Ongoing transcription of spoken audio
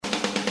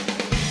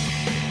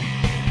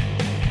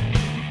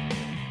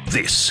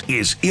This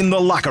is In the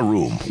Locker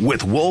Room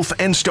with Wolf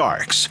and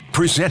Starks,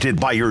 presented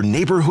by your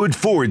neighborhood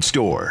Ford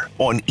store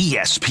on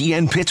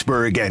ESPN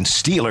Pittsburgh and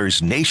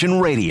Steelers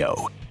Nation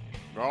Radio.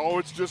 Oh,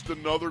 it's just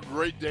another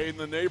great day in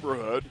the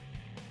neighborhood.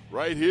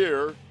 Right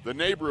here, the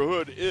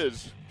neighborhood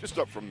is just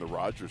up from the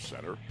Rogers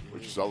Center,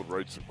 which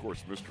celebrates, of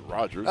course, Mr.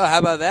 Rogers. Oh, how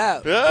about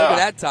that? Yeah. Look at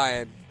that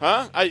tie-in.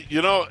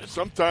 Huh?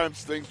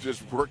 Sometimes things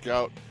just work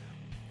out.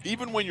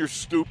 Even when you're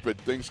stupid,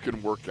 things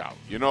can work out.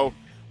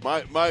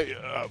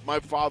 My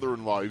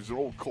father-in-law, he was an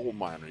old coal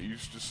miner. He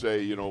used to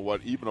say, you know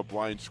what, even a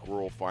blind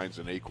squirrel finds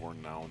an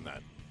acorn now and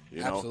then.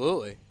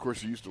 Absolutely. Of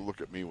course, he used to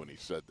look at me when he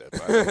said that.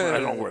 But I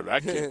don't know where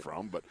that came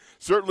from. But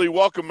certainly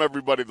welcome,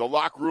 everybody. The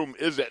locker room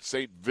is at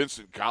St.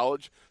 Vincent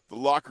College. The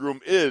locker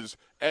room is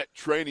at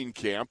training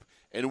camp.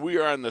 And we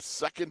are on the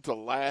second to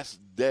last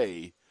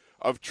day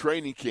of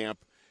training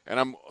camp.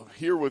 And I'm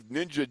here with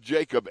Ninja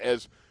Jacob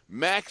as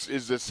Max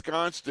is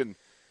ensconced in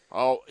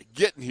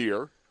getting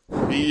here.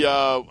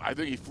 I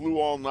think he flew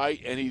all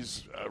night, and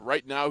he's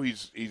right now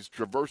he's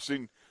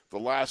traversing the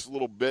last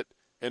little bit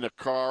in a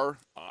car.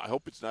 I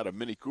hope it's not a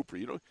Mini Cooper.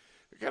 I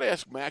got to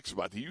ask Max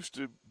about it. He used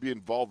to be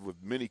involved with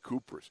Mini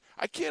Coopers.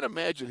 I can't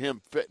imagine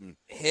him fitting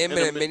in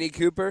a Mini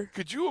Cooper.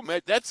 Could you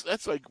imagine?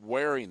 That's like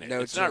wearing it.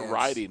 No it's chance. not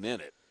riding in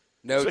it.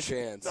 No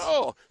chance.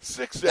 No,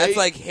 6'8". That's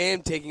like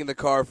him taking the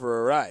car for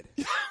a ride.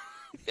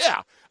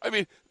 Yeah, I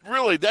mean,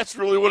 really, that's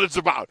really what it's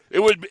about.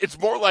 It's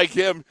more like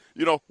him,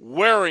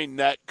 wearing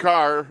that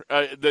car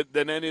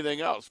than anything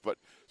else. But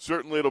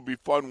certainly, it'll be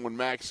fun when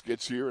Max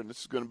gets here, and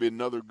this is going to be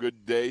another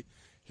good day.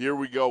 Here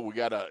we go.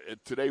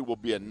 Today will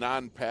be a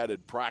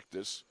non-padded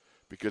practice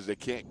because they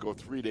can't go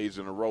 3 days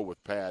in a row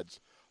with pads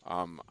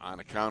on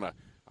account of,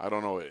 I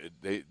don't know,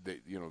 they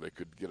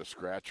could get a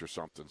scratch or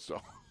something. So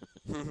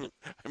I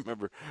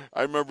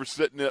remember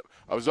sitting up.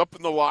 I was up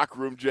in the locker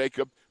room,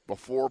 Jacob,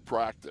 before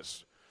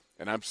practice.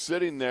 And I'm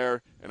sitting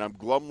there, and I'm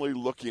glumly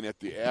looking at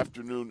the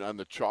afternoon on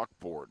the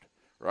chalkboard,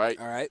 right?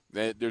 All right.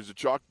 There's a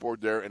chalkboard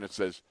there, and it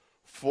says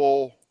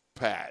full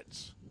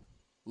pads.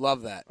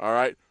 Love that. All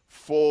right?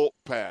 Full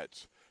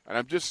pads. And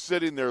I'm just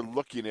sitting there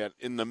looking at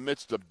in the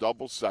midst of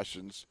double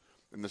sessions,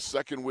 in the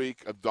second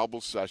week of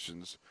double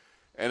sessions.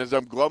 And as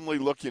I'm glumly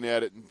looking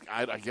at it, and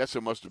I guess I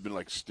must have been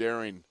like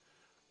staring,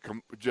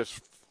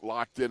 just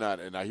locked in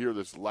on it, and I hear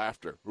this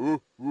laughter.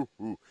 Ooh, ooh,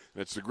 ooh.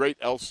 And it's the great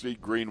L.C.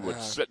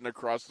 Greenwood sitting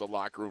across the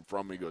locker room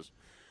from me. He goes,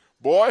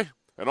 boy,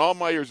 and all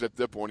my years at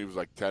that point, he was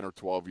like 10 or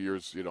 12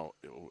 years,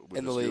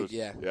 in the league,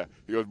 yeah. Yeah.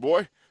 He goes,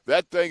 boy,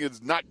 that thing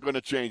is not going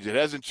to change. It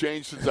hasn't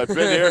changed since I've been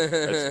here.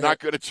 It's not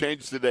going to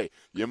change today.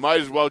 You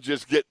might as well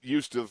just get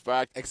used to the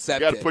fact. Accept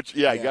you gotta it.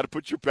 You got to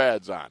put your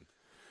pads on.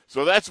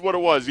 So that's what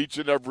it was each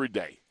and every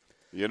day.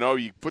 You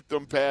put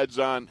them pads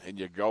on, and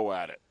you go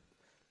at it.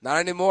 Not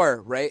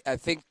anymore, right? I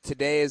think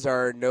today is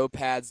our no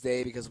pads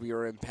day because we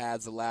were in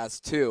pads the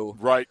last two.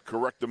 Right,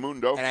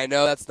 correctamundo. And I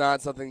know that's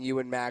not something you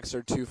and Max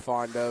are too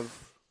fond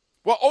of.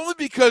 Well, only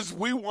because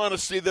we want to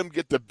see them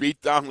get the beat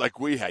down like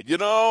we had.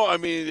 I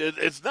mean,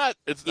 it's not.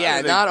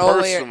 Yeah, not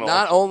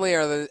only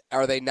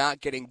are they not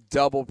getting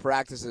double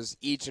practices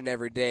each and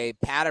every day,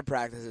 padded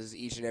practices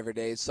each and every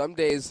day. Some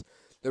days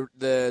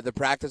the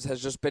practice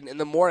has just been in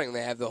the morning.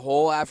 They have the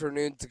whole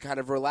afternoon to kind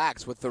of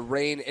relax with the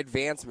rain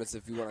advancements,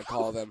 if you want to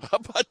call them. How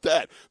about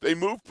that? They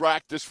move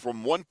practice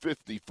from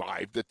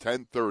 1:55 to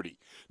 10:30.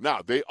 Now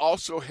they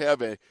also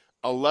have a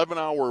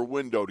 11-hour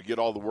window to get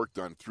all the work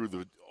done through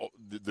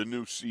the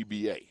new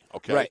CBA.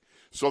 Okay, right.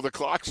 So the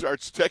clock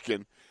starts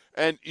ticking,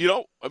 and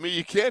you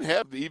can't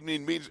have the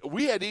evening meetings.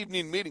 We had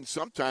evening meetings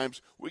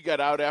sometimes. We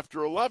got out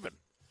after 11.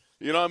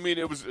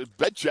 It was a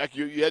bed check.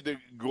 You had to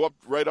go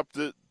right up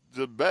to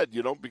the bed,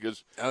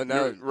 because not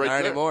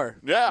anymore.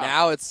 Yeah.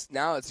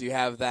 Now it's you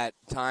have that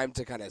time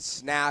to kind of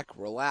snack,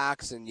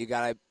 relax, and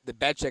the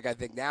bed check. I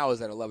think now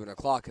is at 11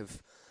 o'clock.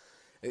 If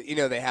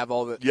they have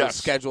all the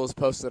schedules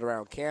posted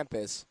around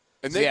campus.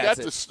 And they got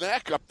the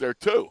snack up there,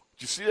 too.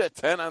 Did you see that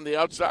tent on the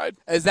outside?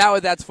 Is that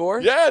what that's for?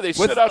 Yeah, they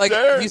sit out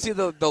there. Do you see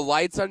the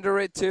lights under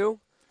it,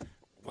 too?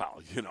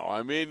 Well,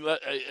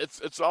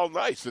 it's all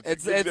nice.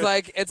 It's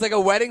like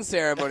a wedding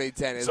ceremony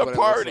tent. It's a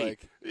party. It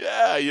looks like.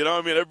 Yeah,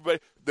 everybody.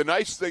 The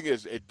nice thing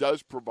is it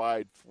does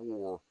provide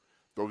for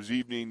those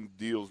evening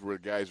deals where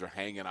guys are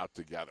hanging out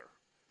together,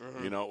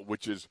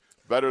 which is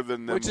better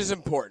than them. Which is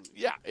important.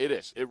 Yeah, it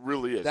is. It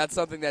really is. That's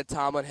something that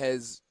Tomlin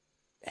has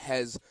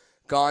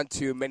gone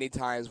to many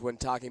times when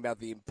talking about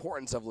the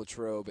importance of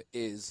Latrobe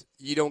is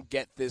you don't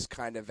get this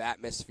kind of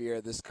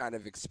atmosphere, this kind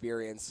of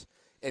experience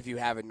if you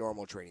have a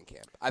normal training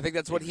camp. I think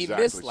that's what he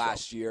missed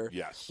last year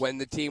when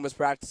the team was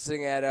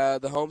practicing at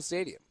the home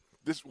stadium.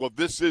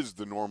 This is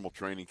the normal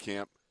training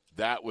camp.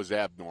 That was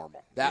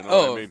abnormal. That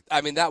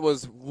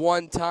was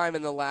one time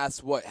in the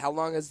last, how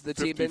long has the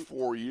team been?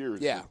 54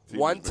 years. Yeah,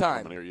 one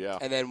time. Here, yeah.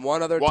 And then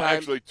one other time. Well,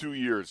 actually 2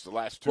 years. The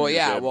last 2 years they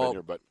haven't been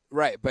here. But.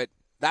 Right, but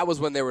that was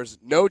when there was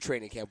no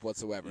training camp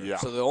whatsoever. Yeah.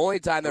 So the only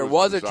time there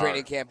was a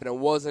training camp and it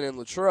wasn't in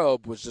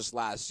Latrobe was just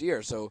last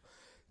year. So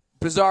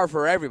bizarre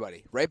for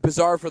everybody, right?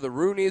 Bizarre for the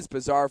Rooneys,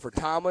 bizarre for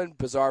Tomlin,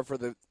 bizarre for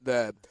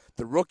the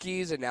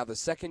rookies and now the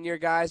second-year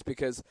guys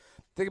because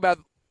think about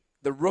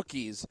the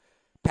rookies,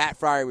 Pat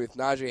Fryer with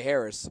Najee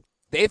Harris,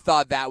 they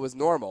thought that was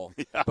normal.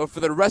 Yeah. But for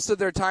the rest of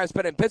their time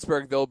spent in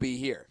Pittsburgh, they'll be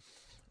here.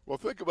 Well,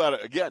 think about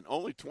it. Again,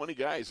 only 20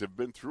 guys have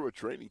been through a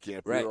training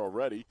camp Right. here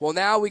already. Well,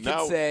 now we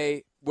can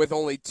say with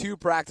only 2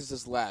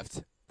 practices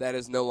left, that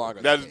is no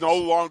longer That the is case. no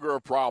longer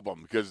a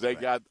problem because they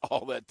got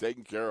all that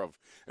taken care of.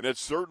 And it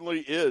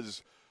certainly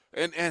is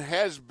and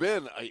has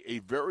been a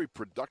very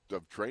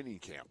productive training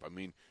camp. I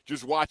mean,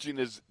 just watching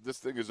as this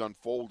thing has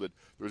unfolded,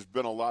 there's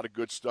been a lot of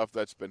good stuff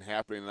that's been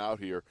happening out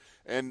here.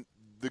 And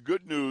the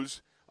good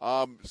news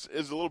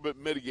is a little bit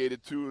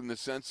mitigated, too, in the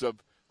sense of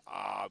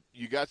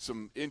you got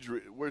some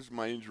injury. Where's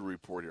my injury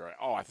report here?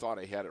 Oh, I thought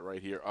I had it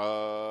right here.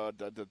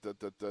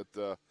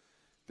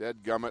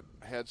 Dadgummit,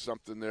 had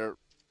something there.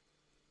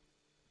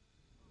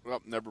 Well,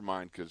 never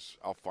mind, because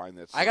I'll find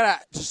that. I got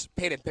to just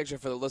paint a picture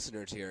for the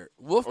listeners here.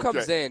 Wolf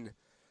comes in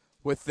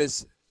with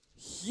this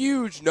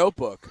huge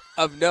notebook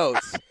of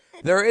notes.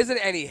 There isn't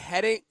any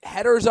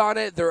headers on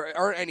it. There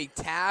aren't any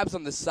tabs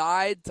on the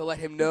side to let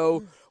him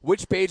know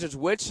which page is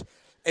which.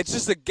 It's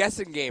just a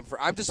guessing game.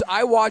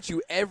 I watch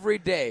you every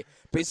day,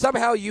 but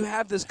somehow you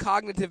have this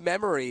cognitive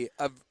memory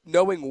of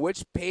knowing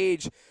which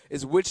page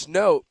is which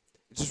note.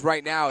 Just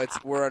right now,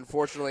 we're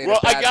unfortunately in a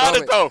bad I got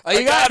moment. it, though. Oh,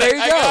 you got it. There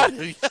you go. Got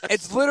it. Yes.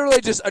 It's literally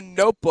just a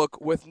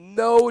notebook with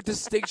no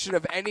distinction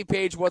of any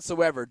page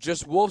whatsoever.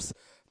 Just Wolf's.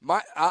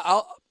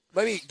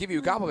 Let me give you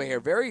a compliment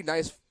here. Very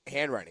nice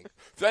handwriting.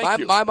 Thank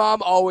you. My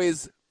mom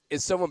always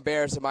is so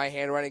embarrassed of my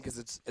handwriting because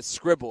it's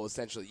scribble,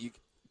 essentially.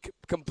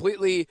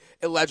 Completely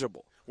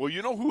illegible. Well,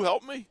 you know who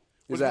helped me?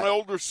 Who's was that? my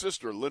older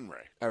sister, Lynn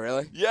Ray. Oh,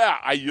 really?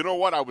 Yeah, you know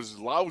what? I was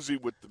lousy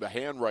with the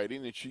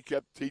handwriting, and she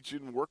kept teaching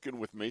and working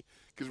with me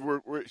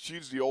because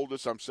she's the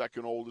oldest, I'm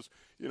second oldest,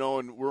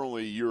 and we're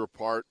only a year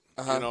apart.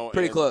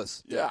 Pretty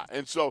close. Yeah,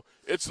 and so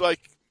it's like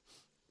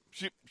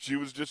she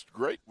was just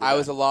great. I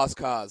was a lost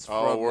cause.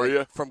 Were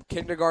you? From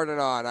kindergarten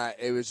on,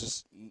 it was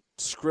just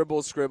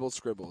scribbles.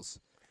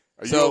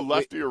 Are you a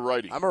lefty or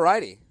righty? I'm a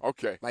righty.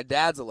 Okay. My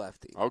dad's a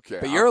lefty. Okay.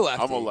 But you're a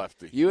lefty. I'm a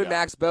lefty. You and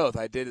Max both.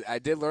 I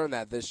did learn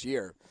that this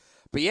year.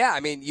 But yeah, I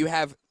mean, you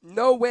have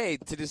no way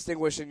to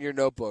distinguish in your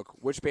notebook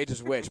which page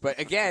is which. But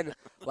again,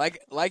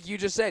 like you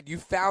just said, you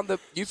found the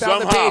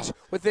page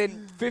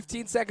within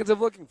 15 seconds of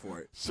looking for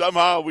it.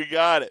 Somehow we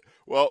got it.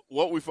 Well,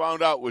 what we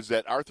found out was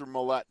that Arthur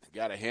Millette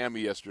got a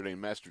hammy yesterday and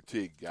Master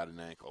Teague got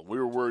an ankle. We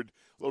were worried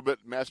a little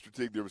bit. Master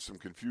Teague, there was some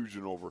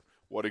confusion over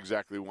what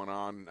exactly went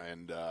on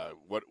and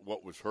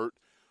what was hurt.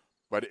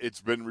 But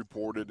it's been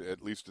reported,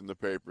 at least in the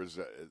papers,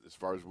 as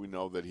far as we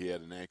know, that he had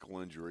an ankle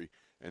injury.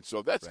 And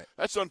so that's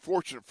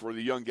unfortunate for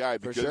the young guy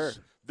because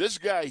this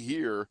guy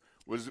here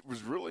was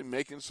really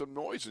making some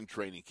noise in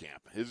training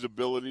camp. His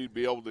ability to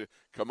be able to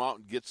come out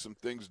and get some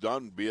things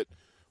done, be it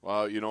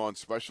on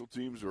special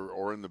teams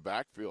or in the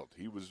backfield,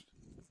 he was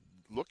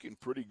looking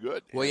pretty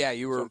good. Well, yeah,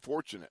 you were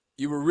unfortunate.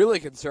 You were really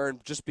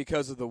concerned just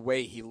because of the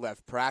way he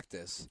left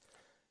practice.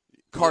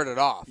 Carted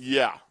off.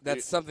 Yeah.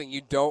 That's something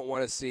you don't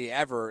want to see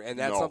ever, and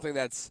that's something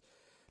that's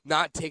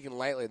not taken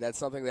lightly. That's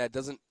something that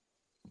doesn't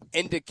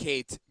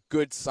indicate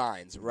good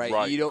signs, right?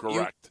 Right,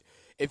 correct.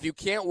 If you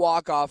can't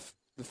walk off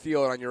the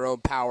field on your own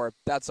power,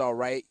 that's all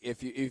right.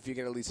 If you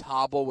can at least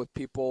hobble with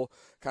people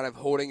kind of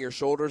holding your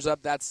shoulders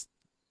up, that's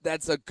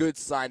a good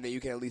sign that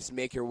you can at least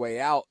make your way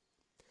out.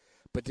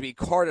 But to be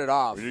carted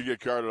off. When you get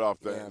carted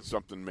off, then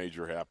something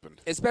major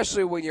happened.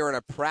 Especially when you're in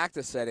a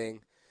practice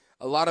setting.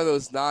 A lot of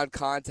those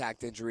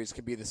non-contact injuries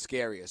can be the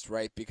scariest,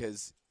 right?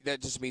 Because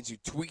that just means you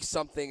tweak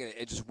something and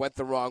it just went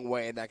the wrong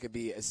way, and that could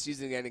be a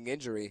season-ending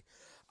injury.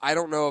 I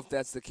don't know if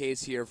that's the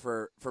case here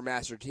for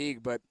Master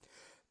Teague, but,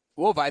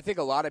 Wolf, I think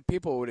a lot of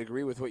people would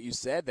agree with what you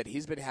said, that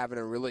he's been having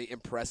a really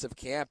impressive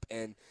camp,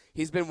 and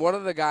he's been one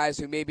of the guys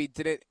who maybe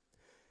didn't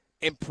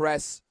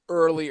impress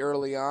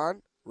early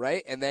on,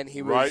 right? And then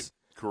he was right,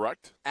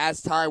 correct.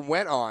 As time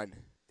went on,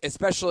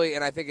 especially,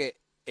 and I think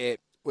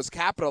it was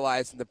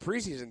capitalized in the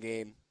preseason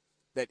game,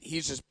 that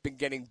he's just been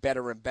getting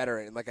better and better.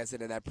 And like I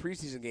said, in that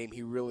preseason game,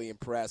 he really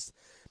impressed.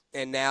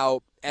 And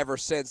now, ever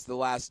since the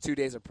last 2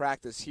 days of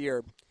practice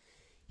here,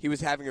 he was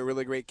having a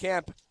really great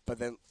camp. But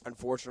then,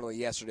 unfortunately,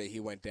 yesterday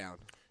he went down.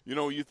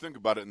 You think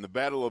about it, in the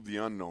battle of the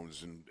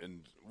unknowns,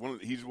 and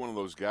he's one of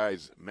those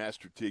guys,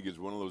 Master Teague is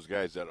one of those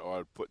guys that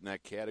are put in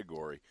that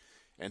category.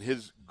 And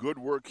his good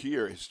work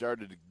here has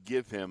started to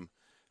give him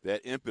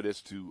that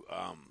impetus to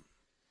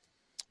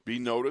be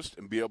noticed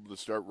and be able to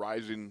start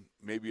rising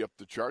maybe up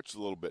the charts a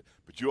little bit.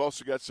 But you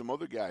also got some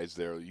other guys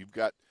there. You've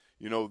got,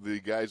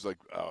 the guys like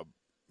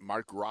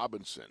Mark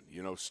Robinson,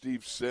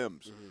 Steve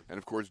Sims, and,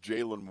 of course,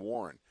 Jaylen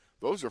Warren.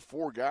 Those are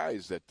 4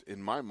 guys that,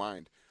 in my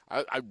mind,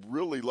 I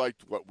really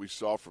liked what we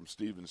saw from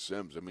Steven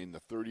Sims. I mean, the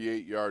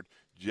 38-yard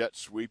jet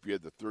sweep, he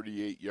had the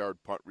 38-yard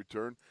punt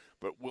return.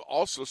 But we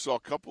also saw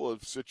a couple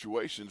of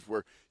situations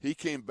where he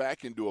came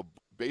back into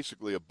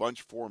basically a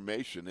bunch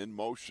formation in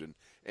motion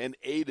and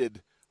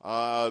aided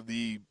I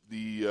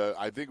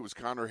think it was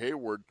Connor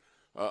Hayward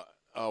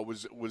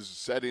was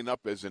setting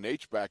up as an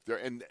H-back there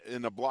and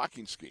in a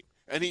blocking scheme.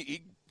 And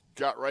he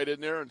got right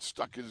in there and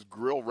stuck his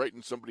grill right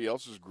in somebody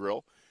else's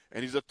grill.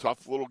 And he's a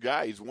tough little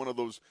guy. He's one of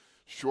those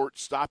short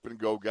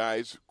stop-and-go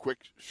guys, quick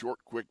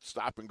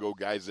stop-and-go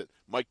guys that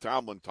Mike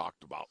Tomlin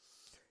talked about.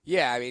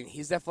 Yeah, I mean,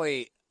 he's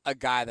definitely a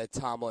guy that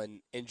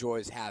Tomlin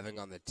enjoys having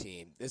on the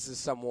team. This is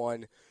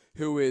someone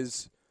who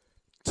is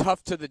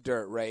tough to the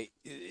dirt, right?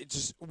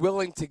 Just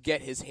willing to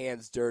get his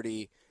hands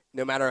dirty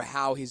no matter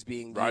how he's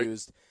being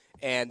used.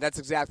 And that's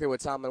exactly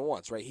what Tomlin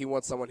wants, right? He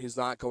wants someone who's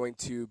not going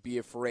to be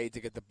afraid to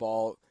get the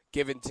ball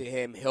given to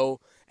him.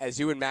 He'll, as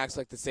you and Max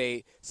like to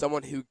say,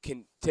 someone who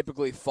can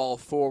typically fall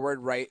forward,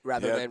 right,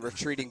 rather than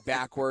retreating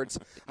backwards.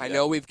 I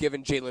know we've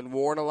given Jaylen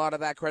Warren a lot of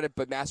that credit,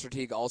 but Master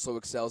Teague also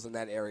excels in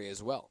that area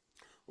as well.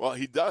 Well,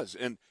 he does,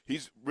 and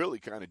he's really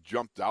kind of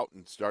jumped out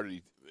and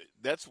started.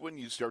 That's when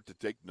you start to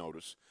take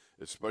notice,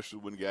 especially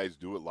when guys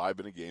do it live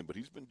in a game. But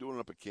he's been doing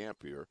it up at camp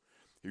here.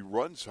 He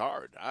runs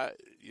hard.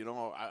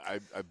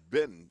 I've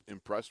been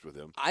impressed with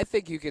him. I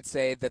think you could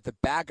say that the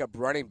backup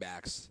running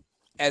backs,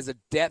 as a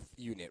depth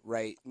unit,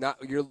 right? Not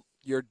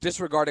you're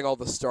disregarding all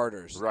the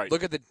starters. Right.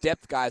 Look at the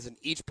depth guys in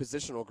each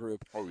positional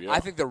group. Oh yeah. I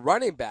think the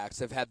running backs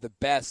have had the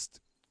best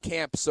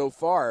camp so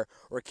far,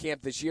 or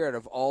camp this year, out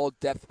of all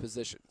depth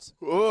positions.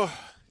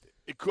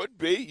 It could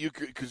be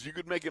because you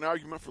could make an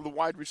argument for the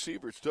wide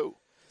receivers too.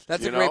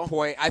 That's a great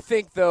point. I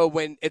think, though,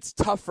 when it's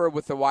tougher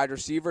with the wide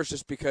receivers,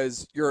 just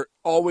because you're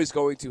always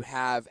going to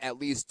have at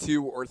least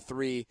 2 or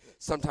 3,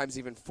 sometimes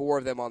even 4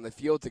 of them on the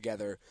field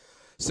together.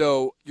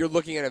 So you're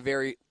looking at a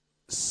very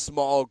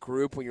small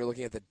group when you're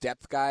looking at the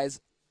depth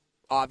guys.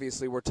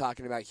 Obviously, we're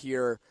talking about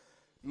here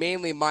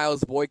mainly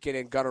Miles Boykin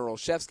and Gunnar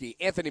Olszewski.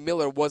 Anthony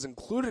Miller was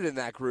included in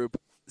that group.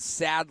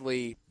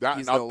 Sadly,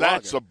 he's no longer.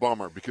 That's a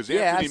bummer because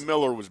Anthony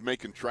Miller was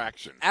making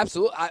traction.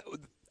 Absolutely.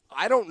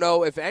 I don't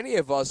know if any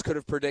of us could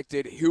have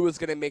predicted who was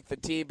going to make the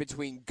team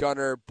between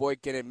Gunnar,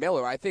 Boykin, and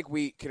Miller. I think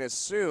we can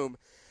assume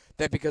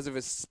that because of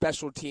his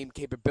special team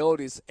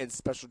capabilities and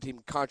special team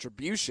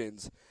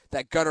contributions,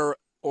 that Gunnar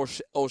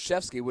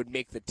Olszewski would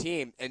make the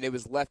team, and it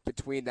was left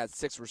between that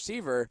 6th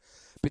receiver,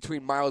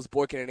 between Miles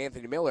Boykin and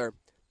Anthony Miller.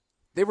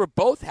 They were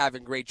both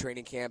having great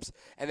training camps,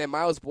 and then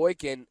Miles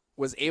Boykin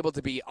was able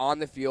to be on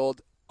the field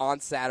on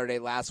Saturday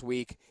last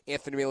week.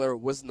 Anthony Miller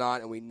was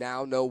not, and we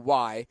now know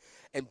why.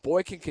 And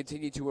Boykin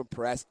continued to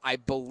impress. I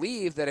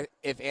believe that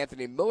if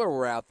Anthony Miller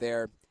were out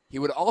there, he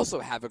would also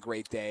have a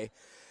great day.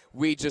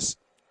 We just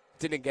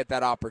didn't get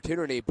that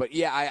opportunity. But,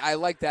 yeah, I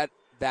like that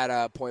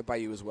point by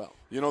you as well.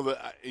 You know,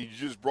 you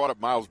just brought up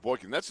Miles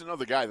Boykin. That's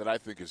another guy that I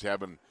think is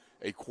having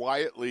a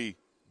quietly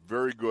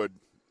very good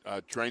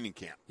training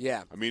camp.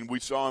 Yeah. I mean, we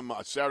saw him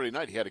Saturday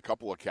night. He had a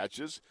couple of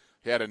catches.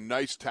 He had a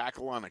nice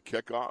tackle on a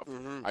kickoff.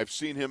 Mm-hmm. I've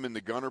seen him in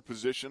the gunner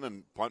position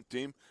and punt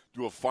team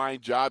do a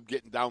fine job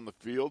getting down the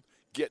field,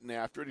 getting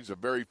after it. He's a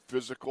very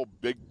physical,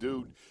 big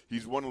dude.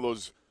 He's one of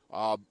those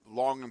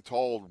long and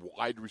tall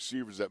wide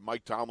receivers that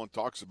Mike Tomlin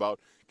talks about,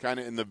 kind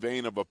of in the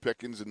vein of a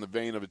Pickens, in the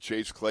vein of a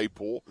Chase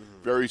Claypool.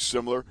 Mm-hmm. Very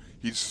similar.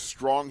 He's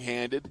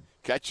strong-handed,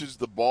 catches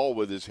the ball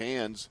with his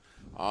hands.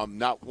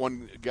 Not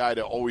one guy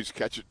to always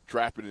catch it,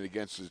 trapping it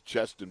against his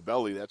chest and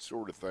belly, that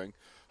sort of thing.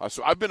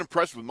 So I've been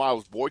impressed with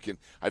Miles Boykin.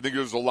 I think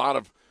there's a lot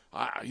of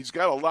he's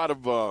got a lot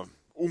of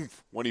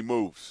oomph when he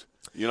moves.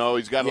 You know,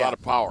 he's got a lot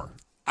of power.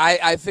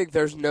 I think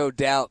there's no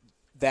doubt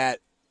that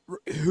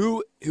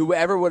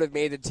whoever would have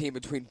made the team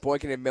between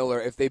Boykin and Miller,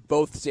 if they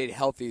both stayed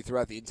healthy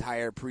throughout the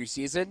entire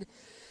preseason,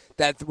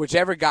 that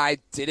whichever guy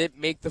didn't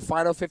make the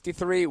final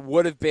 53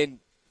 would have been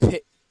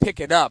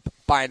picking up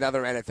by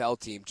another NFL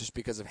team, just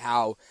because of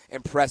how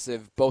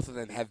impressive both of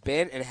them have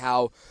been and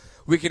how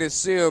we can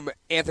assume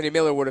Anthony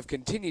Miller would have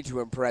continued to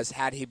impress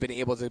had he been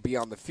able to be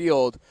on the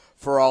field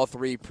for all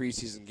 3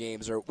 preseason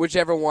games, or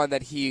whichever one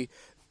that he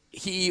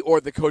or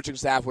the coaching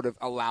staff would have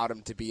allowed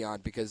him to be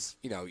on, because,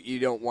 you know, you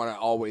don't want to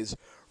always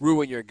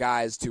ruin your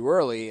guys too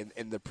early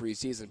in the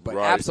preseason. But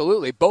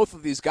absolutely, both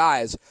of these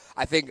guys,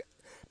 I think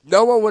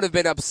no one would have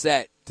been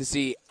upset to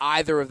see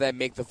either of them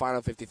make the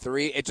final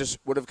 53. It just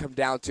would have come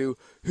down to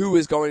who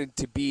is going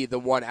to be the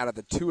one out of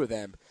the 2 of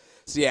them.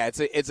 So, yeah,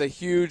 it's a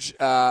huge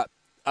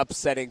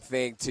upsetting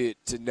thing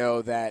to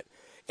know that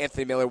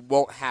Anthony Miller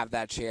won't have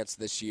that chance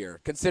this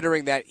year,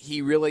 considering that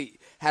he really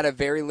had a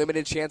very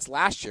limited chance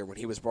last year when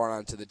he was brought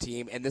onto the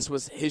team, and this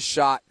was his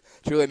shot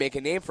to really make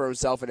a name for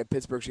himself in a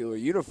Pittsburgh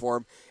Steelers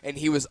uniform, and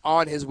he was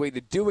on his way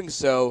to doing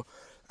so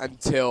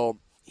until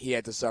he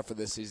had to suffer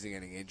this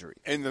season-ending injury.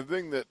 And the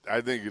thing that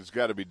I think has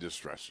got to be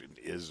distressing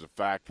is the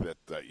fact that,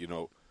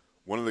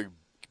 one of the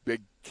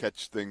big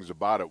catch things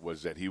about it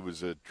was that he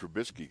was a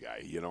Trubisky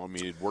guy. You know, I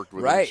mean, he'd worked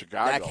with him in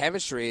Chicago. That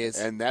chemistry is.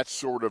 And that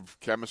sort of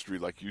chemistry,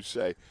 like you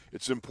say,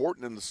 it's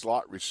important in the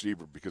slot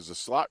receiver, because the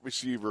slot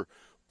receiver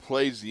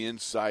plays the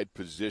inside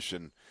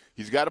position.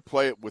 He's got to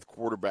play it with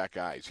quarterback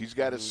eyes. He's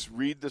got to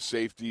read the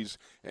safeties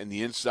and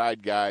the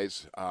inside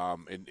guys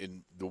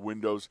in the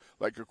windows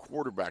like a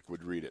quarterback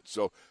would read it.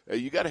 So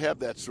you got to have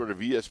that sort of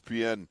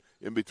ESPN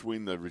in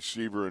between the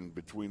receiver and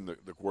between the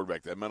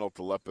quarterback, that mental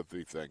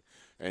telepathy thing.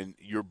 And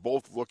you're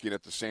both looking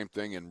at the same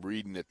thing and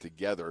reading it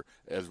together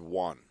as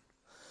one.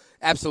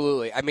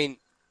 Absolutely. I mean,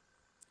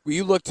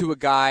 you look to a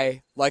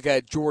guy like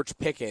a George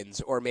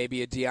Pickens or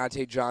maybe a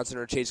Deontay Johnson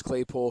or Chase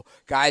Claypool,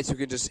 guys who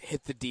can just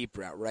hit the deep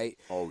route, right?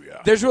 Oh,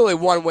 yeah. There's really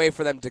one way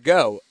for them to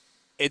go.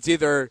 It's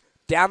either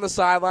down the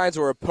sidelines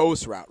or a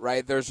post route,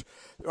 right? There's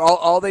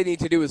all they need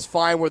to do is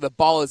find where the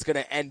ball is going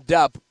to end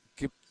up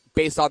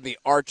based on the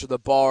arch of the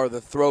ball or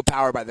the throw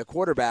power by the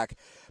quarterback.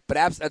 But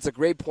that's a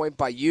great point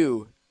by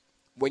you.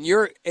 When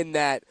you're in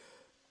that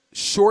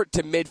short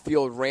to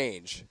midfield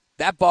range,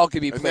 that ball can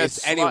be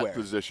placed anywhere.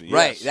 Position. Yes.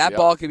 Right, that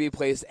ball can be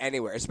placed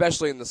anywhere,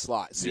 especially in the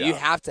slot. So you Yeah.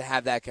 have to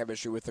have that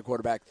chemistry with the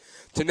quarterback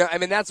to know. I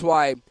mean, that's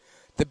why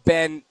the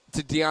Ben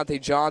to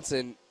Deontay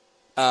Johnson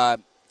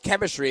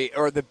chemistry,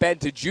 or the Ben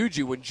to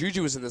Juju when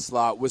Juju was in the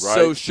slot, was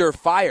so Right.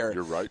 surefire.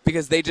 You're right.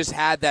 Because they just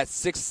had that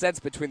sixth sense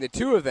between the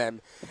two of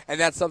them, and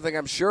that's something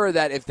I'm sure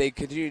that if they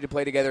continue to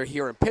play together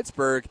here in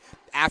Pittsburgh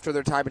after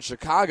their time in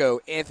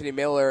Chicago, Anthony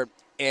Miller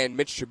and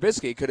Mitch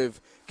Trubisky could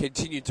have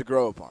continued to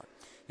grow upon.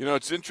 You know,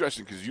 it's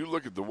interesting because you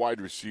look at the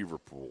wide receiver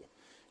pool,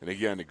 and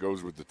again, it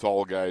goes with the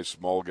tall guys,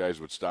 small guys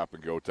with stop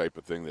and go type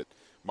of thing that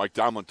Mike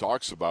Tomlin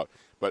talks about.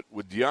 But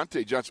with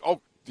Deontay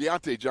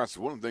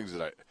Johnson, one of the things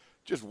that I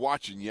just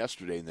watching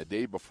yesterday and the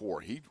day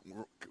before, he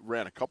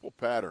ran a couple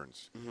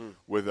patterns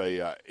with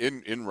a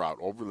in route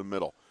over the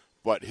middle.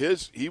 But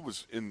he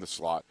was in the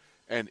slot,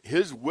 and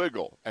his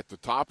wiggle at the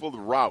top of the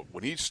route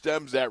when he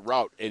stems that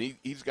route, and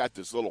he's got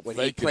this little When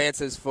fake he plants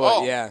his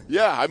foot, yeah.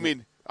 Yeah, I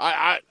mean,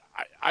 I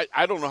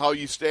don't know how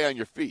you stay on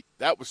your feet.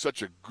 That was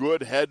such a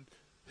good head,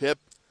 hip,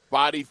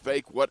 body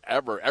fake,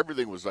 whatever.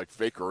 Everything was like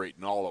Faker 8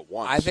 and all at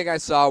once. I think I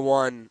saw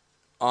one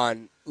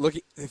on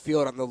looking at the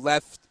field on the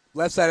left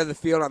side of the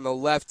field on the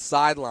left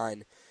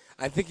sideline.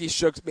 I think he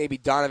shook maybe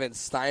Donovan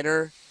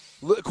Steiner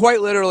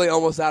quite literally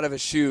almost out of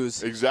his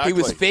shoes. Exactly. He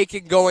was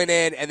faking going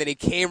in, and then he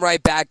came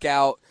right back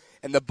out,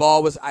 and the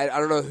ball was, I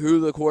don't know who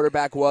the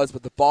quarterback was,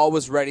 but the ball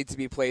was ready to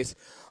be placed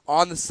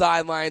on the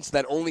sideline so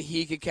that only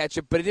he could catch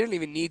it. But it didn't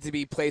even need to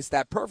be placed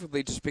that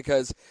perfectly just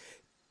because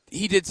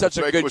he did such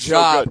a good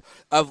job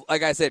of,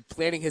 like I said,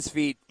 planting his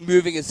feet,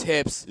 moving his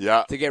hips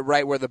to get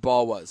right where the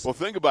ball was. Well,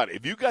 think about it.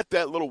 If you got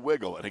that little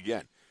wiggle, and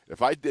again,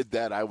 if I did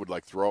that, I would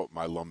like throw out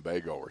my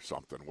lumbago or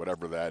something,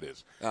 whatever that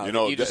is.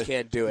 You just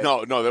can't do it.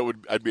 No,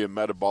 I'd be a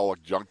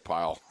metabolic junk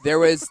pile. There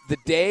was the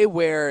day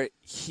where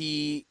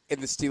he and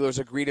the Steelers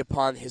agreed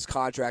upon his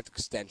contract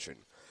extension.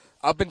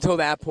 Up until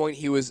that point,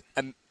 he was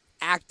an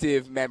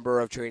active member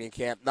of training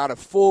camp, not a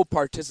full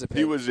participant.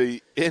 He was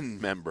an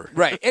in member.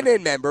 Right, an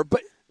in member,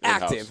 but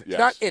active. In-house, yes.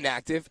 Not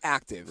inactive,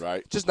 active.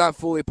 Right. Just not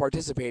fully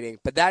participating.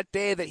 But that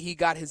day that he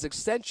got his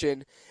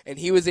extension and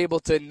he was able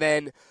to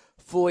then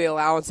fully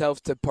allow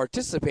himself to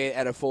participate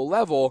at a full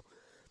level,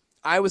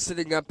 I was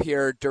sitting up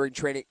here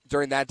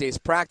during that day's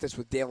practice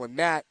with Dale and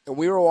Matt, and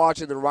we were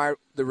watching the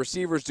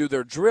receivers do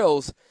their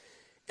drills,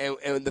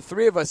 and the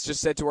three of us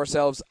just said to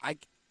ourselves,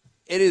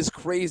 it is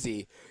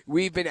crazy.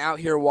 We've been out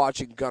here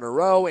watching Gunnar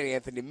Rowe and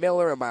Anthony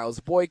Miller and Miles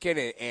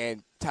Boykin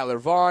and Tyler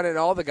Vaughn and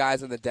all the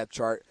guys on the depth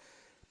chart,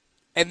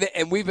 and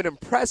we've been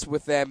impressed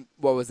with them,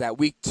 what was that,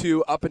 week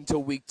 2, up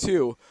until week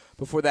 2,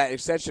 before that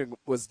extension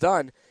was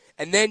done.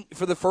 And then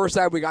for the first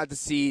time, we got to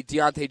see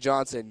Deontay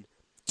Johnson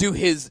do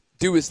his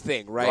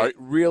thing, right?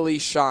 Really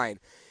shine.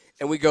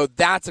 And we go,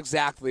 that's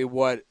exactly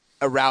what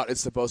a route is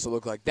supposed to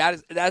look like.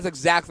 That's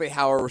exactly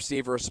how a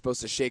receiver is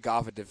supposed to shake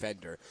off a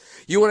defender.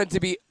 You want it to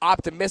be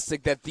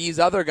optimistic that these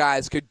other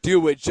guys could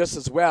do it just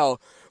as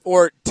well,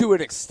 or to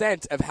an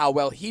extent of how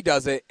well he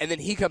does it, and then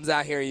he comes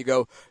out here and you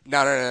go,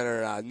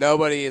 no.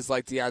 Nobody is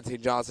like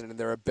Deontay Johnson in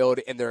their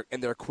ability and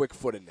their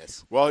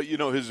quick-footedness. Well,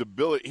 his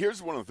ability.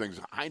 Here's one of the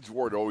things Hines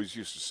Ward always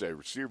used to say: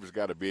 receivers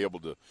got to be able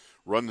to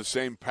run the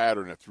same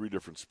pattern at 3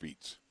 different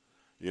speeds.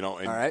 And all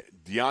right.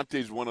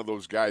 Deontay's one of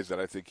those guys that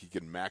I think he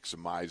can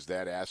maximize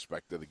that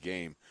aspect of the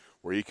game,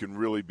 where he can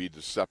really be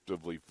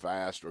deceptively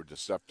fast or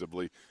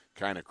deceptively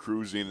kind of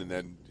cruising and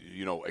then,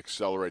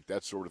 accelerate,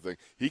 that sort of thing.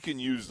 He can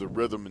use the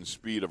rhythm and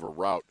speed of a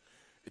route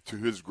to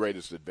his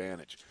greatest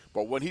advantage.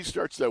 But when he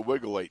starts that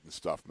wiggle-ate and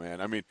stuff,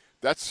 man, I mean,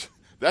 that's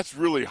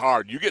really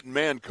hard. You get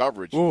man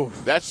coverage,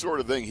 that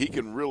sort of thing, he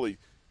can really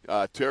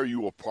tear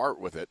you apart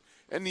with it.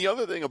 And the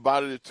other thing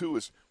about it, too,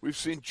 is we've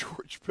seen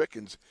George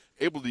Pickens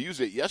able to use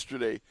it.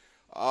 Yesterday,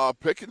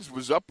 Pickens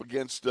was up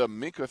against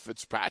Minkah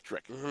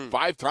Fitzpatrick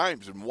 5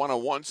 times in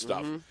one-on-one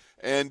stuff.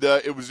 And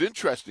it was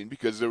interesting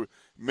because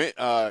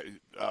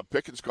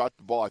Pickens caught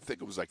the ball, I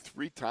think it was like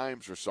 3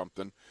 times or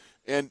something.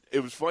 And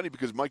it was funny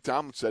because Mike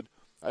Tomlin said,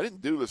 I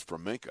didn't do this for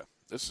Minkah.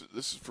 This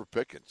is for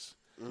Pickens.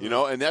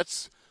 And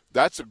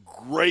that's a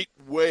great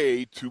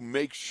way to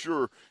make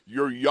sure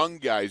your young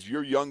guys,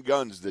 your young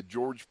guns, the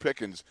George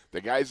Pickens, the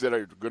guys that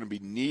are going to be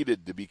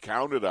needed to be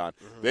counted on,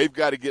 they've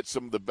got to get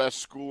some of the best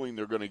schooling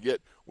they're going to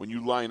get when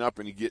you line up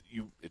and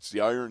it's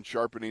the iron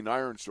sharpening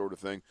iron sort of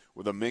thing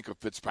with a Minkah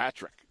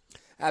Fitzpatrick.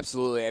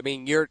 Absolutely. I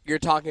mean, you're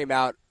talking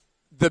about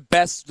the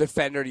best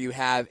defender you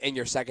have in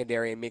your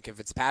secondary in Minkah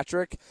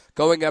Fitzpatrick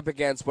going up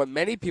against what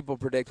many people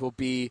predict will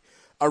be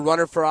a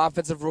runner for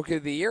Offensive Rookie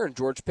of the Year in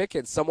George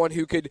Pickens, someone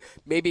who could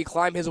maybe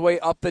climb his way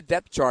up the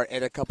depth chart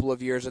in a couple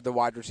of years at the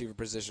wide receiver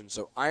position.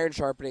 So iron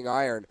sharpening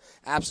iron,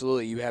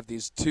 absolutely. You have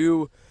these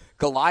two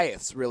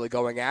Goliaths really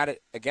going at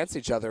it against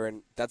each other,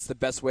 and that's the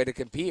best way to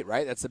compete,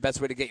 right? That's the best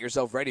way to get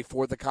yourself ready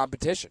for the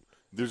competition.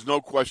 There's no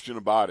question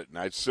about it, and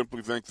I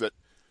simply think that,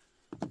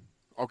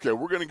 okay,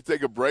 we're going to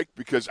take a break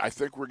because I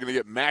think we're going to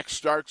get Max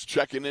Starks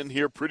checking in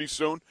here pretty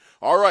soon.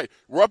 All right,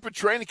 we're up at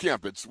training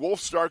camp. It's Wolf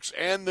Starks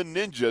and the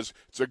Ninjas.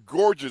 It's a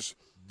gorgeous,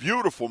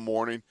 beautiful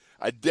morning,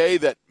 a day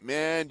that,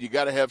 man, you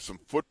got to have some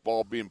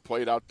football being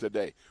played out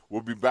today.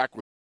 We'll be back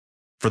with.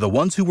 For the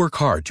ones who work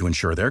hard to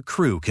ensure their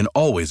crew can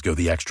always go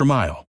the extra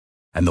mile,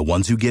 and the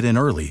ones who get in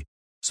early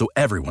so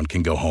everyone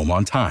can go home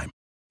on time,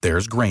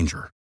 there's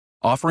Grainger,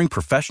 offering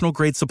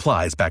professional-grade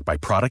supplies backed by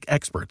product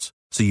experts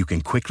so you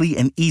can quickly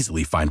and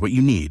easily find what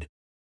you need.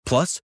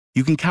 Plus,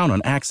 you can count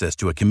on access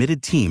to a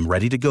committed team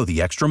ready to go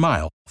the extra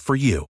mile for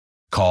you.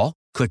 Call,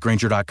 click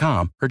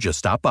Grainger.com, or just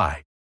stop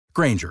by.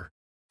 Grainger,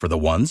 for the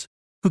ones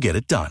who get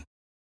it done.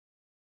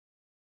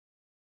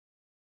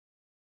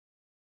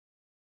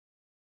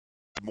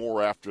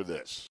 More after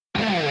this.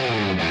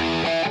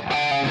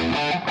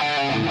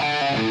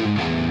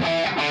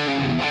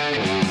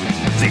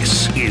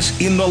 This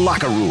is In the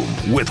Locker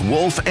Room with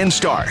Wolf and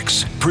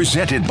Starks,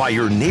 presented by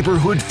your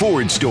neighborhood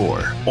Ford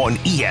store on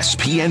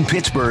ESPN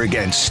Pittsburgh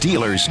and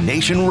Steelers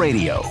Nation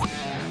Radio.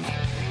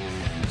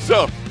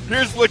 So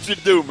here's what you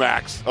do,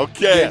 Max.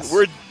 Okay, Yes.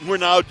 we're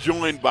now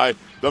joined by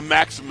the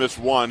Maximus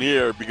One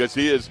here because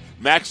he is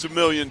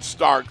Maximilian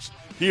Starks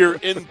here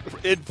in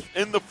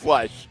the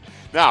flesh.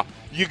 Now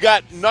you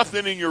got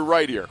nothing in your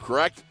right ear,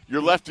 correct?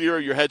 Your left ear,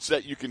 your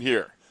headset, you can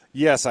hear.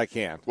 Yes, I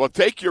can. Well,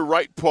 take your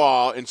right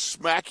paw and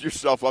smack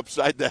yourself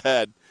upside the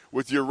head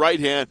with your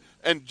right hand,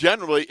 and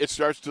generally it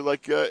starts to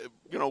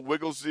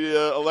wiggles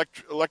the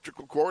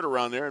electrical cord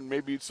around there, and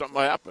maybe something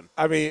will happen.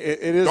 I mean, it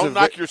is. Don't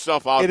knock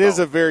yourself out. It is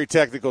a very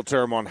technical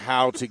term on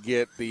how to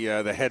get the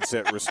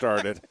headset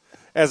restarted.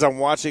 As I'm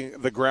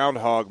watching the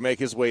groundhog make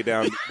his way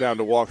down to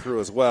walk through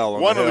as well.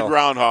 One of the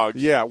groundhogs.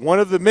 Yeah, one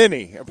of the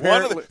many.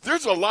 Apparently,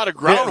 there's a lot of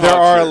groundhogs. There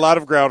are here. a lot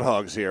of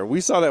groundhogs here.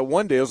 We saw that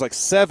one day. It was like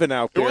 7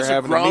 out there It was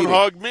having a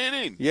groundhog meeting.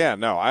 meeting. Yeah,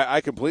 no,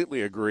 I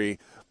completely agree.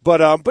 But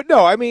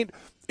no, I mean,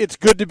 it's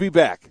good to be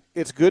back.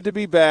 It's good to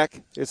be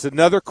back. It's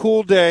another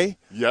cool day.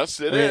 Yes,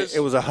 it I mean, is. It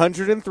was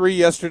 103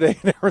 yesterday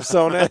in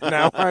Arizona, and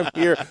now I'm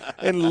here.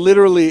 And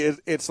literally,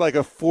 it's like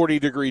a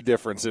 40-degree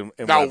difference in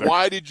Now, weather.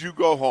 why did you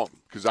go home?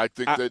 Because I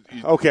think that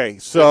Okay,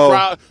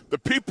 so the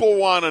people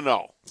want to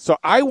know. So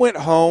I went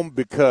home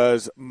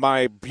because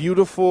my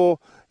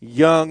beautiful,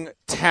 young,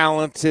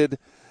 talented,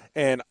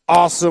 and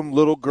awesome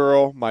little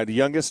girl, my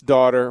youngest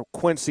daughter,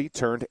 Quincy,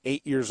 turned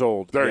 8 years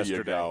old yesterday.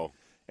 You go.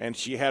 And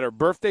she had her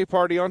birthday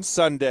party on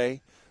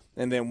Sunday,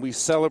 and then we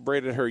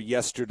celebrated her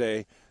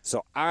yesterday.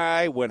 So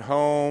I went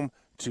home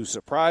to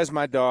surprise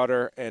my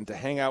daughter and to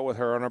hang out with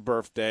her on her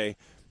birthday.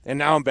 And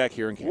now I'm back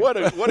here in camp. What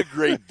a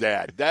great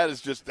dad.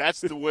 That's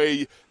the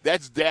way,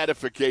 that's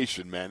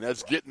dadification, man.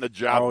 That's getting the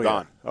job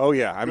done. Oh,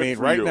 yeah. I mean,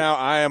 right you. now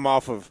I am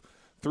off of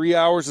 3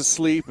 hours of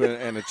sleep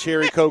and a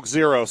Cherry Coke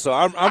Zero. So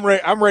I'm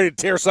ready to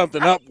tear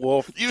something up,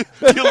 Wolf. You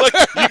got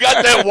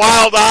that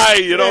wild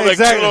eye, Yeah,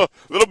 exactly. like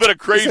little bit of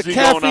crazy It's a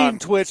going on. caffeine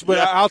twitch, but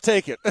I'll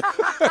take it.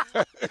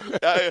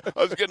 I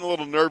was getting a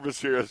little nervous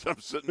here as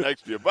I'm sitting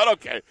next to you. But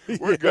okay,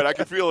 we're good. I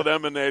can feel it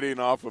emanating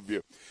off of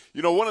you.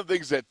 You know, one of the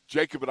things that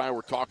Jacob and I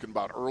were talking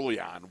about early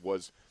on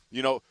was,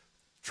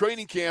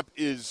 training camp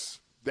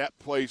is that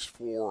place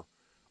for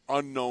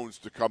unknowns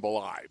to come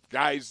alive.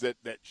 Guys that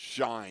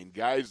shine,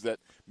 guys that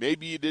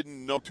maybe you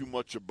didn't know too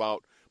much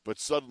about, but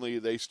suddenly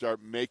they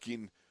start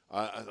making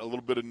a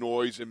little bit of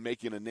noise and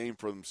making a name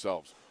for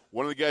themselves.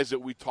 One of the guys that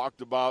we talked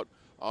about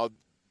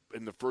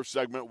in the first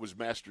segment was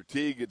Master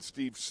Teague and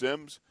Steve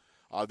Sims.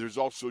 There's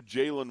also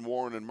Jalen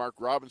Warren and Mark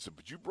Robinson.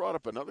 But you brought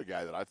up another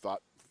guy that I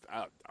thought,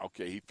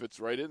 okay, he fits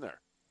right in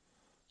there.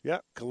 Yeah,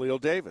 Khalil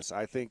Davis.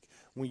 I think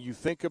when you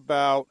think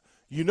about,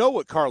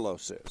 what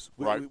Carlos is.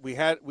 Right. We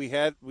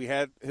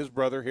had his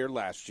brother here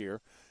last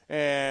year,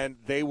 and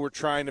they were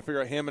trying to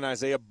figure out, him and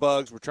Isaiah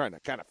Buggs were trying to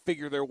kind of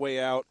figure their way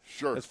out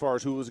as far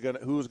as who was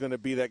gonna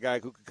be that guy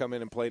who could come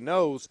in and play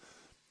nose.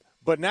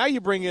 But now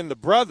you bring in the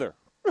brother.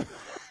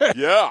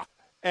 Yeah.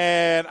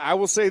 And I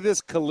will say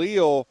this,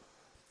 Khalil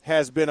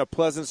has been a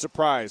pleasant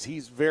surprise.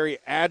 He's very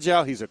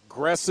agile, he's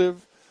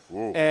aggressive,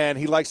 and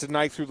he likes to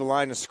knife through the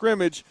line of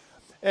scrimmage.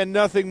 And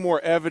nothing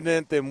more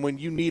evident than when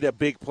you need a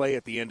big play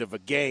at the end of a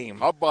game.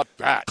 How about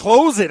that?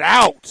 Close it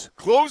out.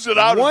 Close it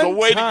out is the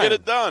way time. to get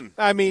it done.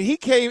 I mean, he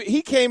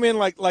came in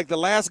like the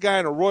last guy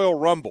in a Royal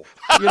Rumble.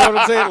 You know what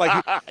I'm saying?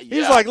 Like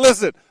he's like,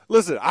 listen,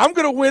 I'm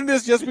going to win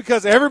this just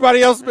because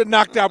everybody else has been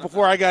knocked out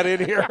before I got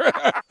in here.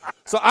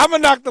 So I'm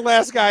going to knock the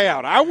last guy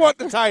out. I want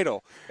the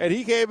title. And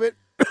he came in,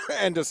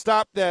 and to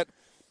stop that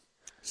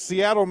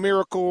Seattle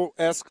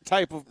Miracle-esque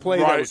type of play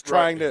that was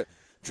trying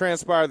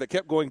transpired that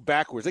kept going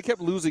backwards. They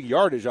kept losing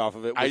yardage off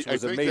of it, which I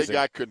was think amazing. they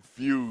got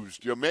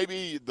confused.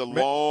 Maybe the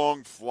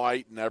long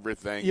flight and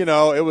everything.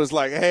 It was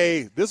like,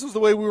 hey, this was the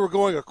way we were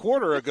going a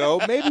quarter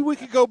ago. Maybe we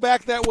could go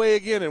back that way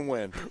again and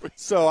win.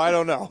 So I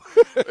don't know.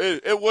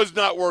 It was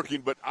not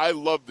working, but I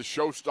love the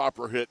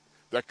showstopper hit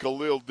that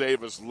Khalil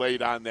Davis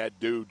laid on that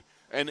dude.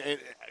 And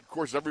of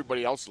course,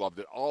 everybody else loved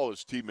it. All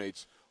his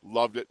teammates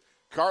loved it.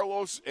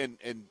 Carlos and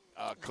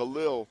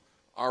Khalil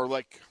are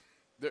like,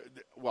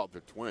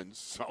 they're twins.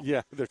 So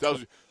Yeah, they're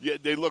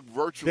they look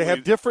virtually. They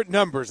have different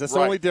numbers. That's the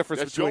only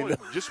difference between them.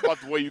 Just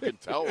about the way you can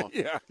tell them.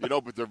 Yeah.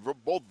 But they're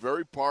both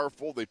very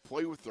powerful. They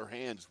play with their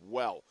hands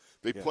well.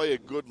 They play a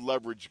good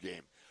leverage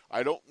game.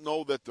 I don't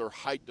know that their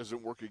height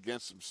doesn't work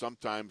against them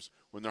sometimes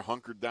when they're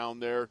hunkered down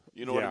there.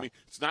 You know what I mean?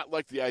 It's not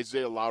like the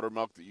Isaiah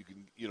Loudermilk that you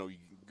can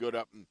get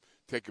up and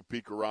take a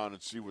peek around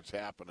and see what's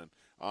happening.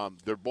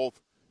 They're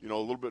both, a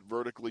little bit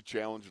vertically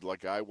challenged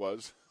like I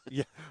was.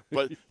 Yeah.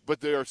 but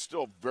they are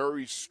still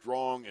very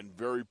strong and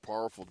very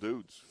powerful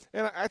dudes.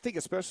 And I think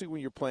especially when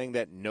you're playing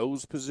that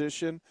nose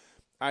position,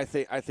 I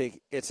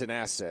think it's an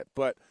asset.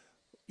 But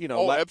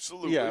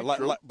absolutely. Yeah,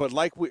 but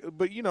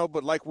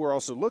like we're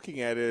also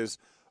looking at is,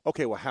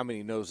 okay, well, how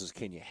many noses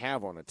can you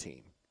have on a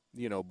team?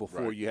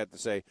 Before you have to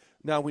say,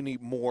 now we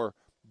need more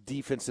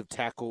defensive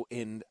tackle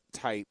end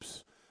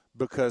types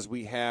because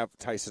we have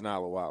Tyson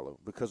Alualu,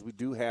 because we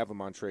do have a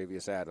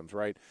Montravius Adams,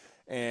 right?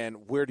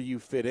 And where do you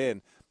fit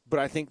in? But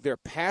I think their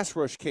pass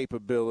rush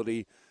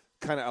capability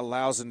kind of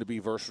allows them to be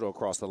versatile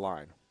across the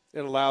line. It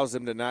allows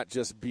them to not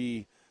just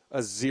be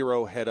a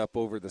zero head up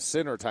over the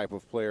center type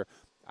of player.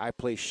 I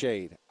play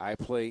shade. I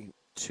play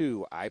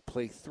 2. I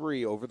play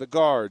 3 over the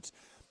guards.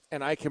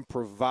 And I can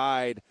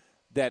provide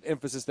that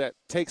emphasis that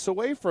takes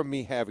away from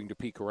me having to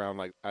peek around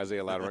like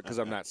Isaiah Loudermilk because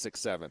I'm not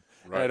 6'7". Right.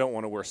 And I don't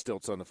want to wear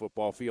stilts on the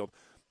football field.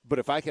 But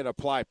if I can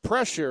apply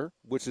pressure,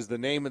 which is the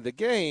name of the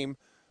game,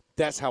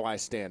 that's how I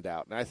stand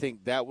out. And I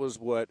think that was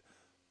what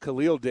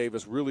Khalil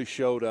Davis really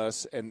showed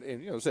us and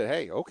said,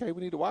 hey, okay,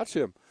 we need to watch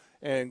him.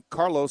 And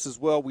Carlos as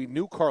well, we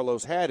knew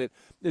Carlos had it.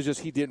 It's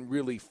just he didn't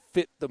really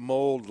fit the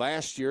mold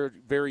last year.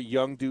 Very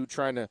young dude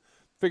trying to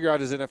figure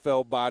out his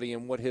NFL body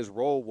and what his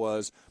role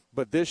was.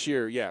 But this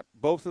year,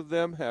 both of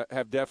them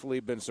have definitely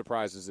been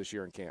surprises this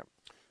year in camp.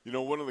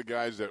 One of the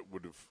guys that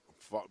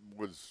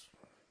was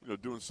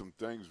doing some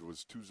things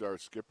was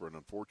Tuzar Skipper, and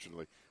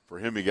unfortunately for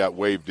him, he got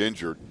waived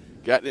injured.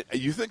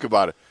 You think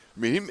about it. I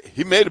mean,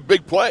 he made a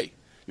big play.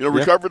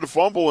 Recovered the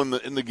fumble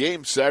in the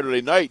game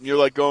Saturday night, and you're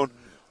like going,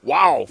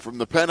 wow, from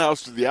the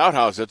penthouse to the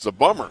outhouse, that's a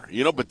bummer.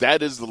 But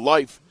that is the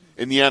life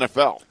in the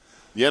NFL.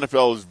 The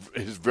NFL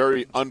is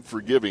very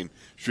unforgiving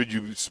should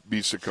you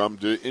be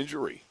succumbed to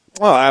injury.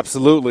 Well,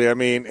 absolutely. I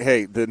mean,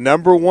 hey, the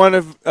number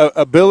one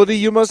ability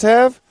you must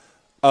have,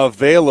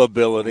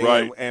 availability.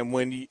 Right. And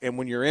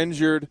when you're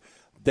injured,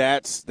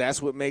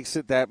 that's what makes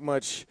it that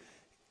much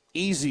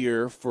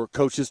easier for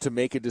coaches to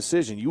make a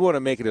decision. You want to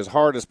make it as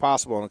hard as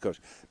possible on a coach.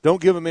 Don't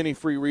give them any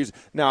free reason.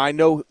 Now, I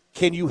know,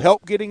 can you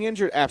help getting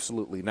injured?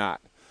 Absolutely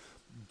not.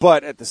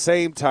 But at the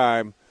same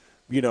time,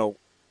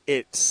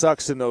 it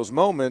sucks in those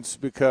moments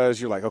because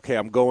you're like, okay,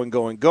 I'm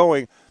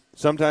going.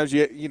 Sometimes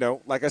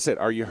like I said,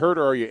 are you hurt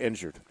or are you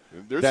injured?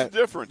 There's a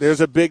difference.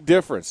 There's a big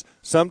difference.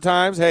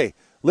 Sometimes, hey,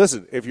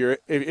 listen, if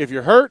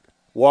you're hurt,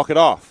 walk it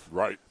off.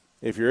 Right.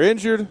 If you're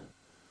injured,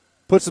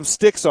 put some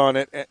sticks on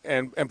it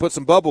and put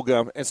some bubble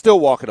gum and still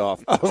walk it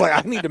off. I was like,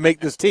 I need to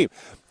make this team.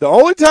 The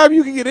only time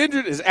you can get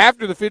injured is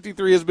after the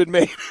 53 has been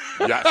made.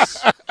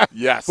 Yes.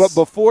 But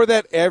before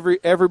that,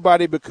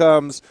 everybody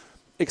becomes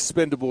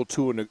expendable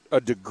to a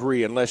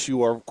degree, unless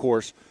you are, of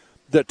course,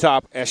 the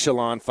top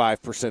echelon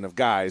 5% of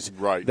guys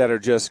that are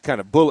just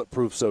kind of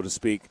bulletproof, so to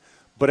speak.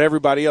 But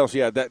everybody else,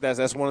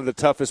 that's one of the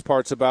toughest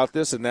parts about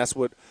this, and that's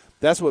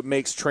what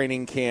makes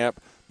training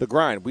camp the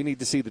grind. We need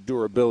to see the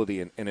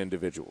durability in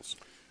individuals.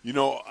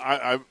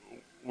 I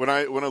when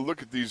I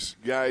look at these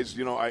guys,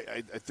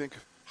 I think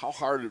how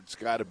hard it's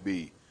got to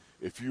be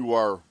if you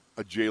are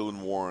a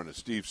Jaylen Warren, a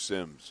Steve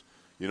Sims,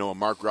 a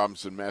Mark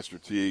Robinson, Master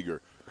Teague,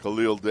 or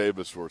Khalil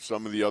Davis, or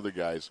some of the other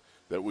guys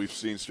that we've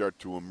seen start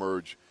to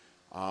emerge.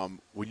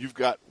 When you've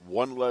got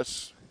one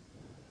less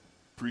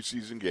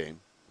preseason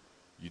game,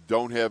 you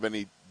don't have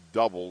any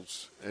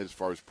doubles as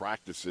far as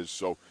practices,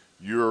 so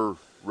your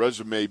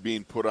resume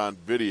being put on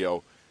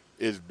video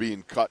is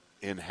being cut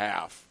in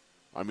half.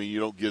 I mean, you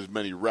don't get as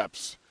many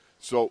reps.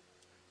 So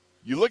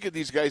you look at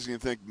these guys and you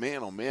think,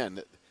 man, oh,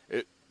 man,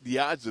 the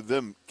odds of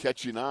them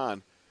catching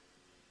on,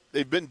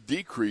 they've been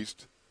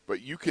decreased,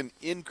 but you can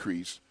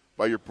increase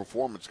by your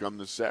performance come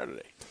this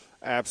Saturday.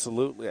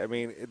 Absolutely. I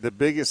mean, the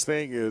biggest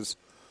thing is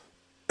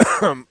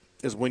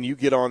is when you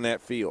get on that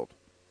field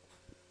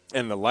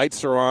and the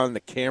lights are on, the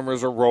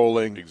cameras are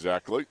rolling.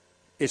 Exactly.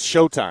 It's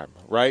showtime,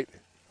 right?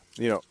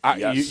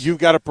 Yes. You've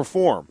got to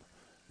perform.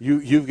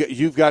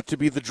 You've got to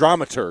be the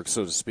dramaturg,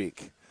 so to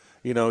speak.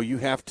 You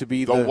have to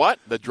be the what?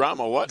 The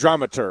drama what?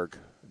 Dramaturg.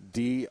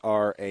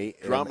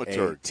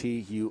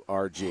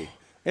 DRAMATURG.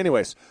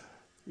 Anyways,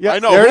 yeah, I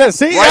know. There it is.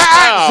 See,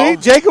 right now. see,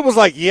 Jacob was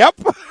like, "Yep."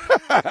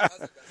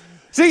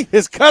 See,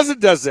 his cousin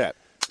does that.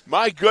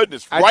 My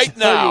goodness! Right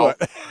now,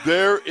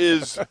 there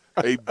is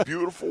a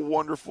beautiful,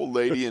 wonderful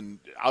lady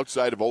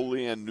outside of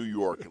Olean, New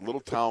York, a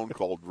little town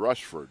called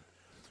Rushford,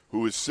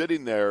 who is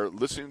sitting there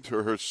listening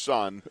to her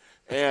son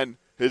and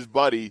his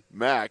buddy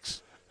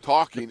Max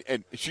talking,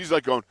 and she's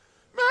like going,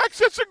 Max,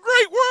 that's a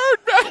great word,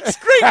 Max,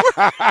 great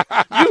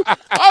word.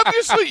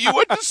 Obviously, you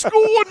went to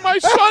school when my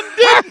son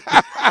didn't.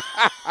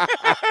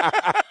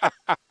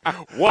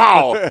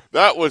 Wow,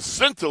 that was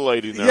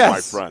scintillating there,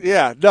 my friend.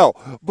 Yeah, no,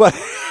 but,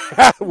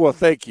 well,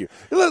 thank you.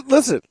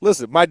 Listen,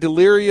 my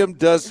delirium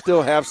does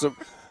still have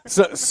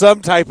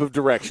some type of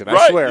direction,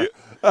 I swear.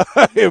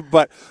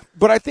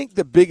 But I think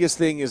the biggest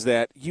thing is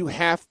that you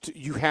have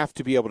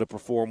to be able to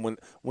perform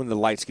when the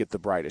lights get the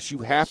brightest. You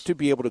have to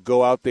be able to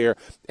go out there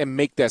and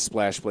make that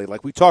splash play.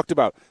 Like we talked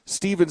about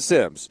Steven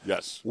Sims.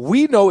 Yes.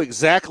 We know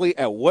exactly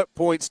at what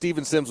point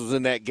Steven Sims was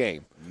in that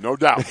game. No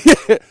doubt.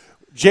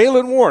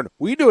 Jaylen Warren,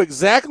 we knew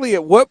exactly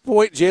at what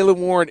point Jaylen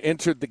Warren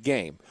entered the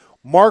game.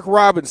 Mark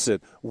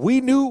Robinson,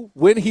 we knew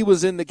when he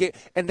was in the game.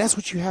 And that's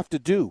what you have to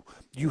do.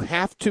 You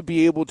have to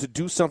be able to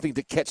do something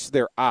to catch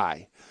their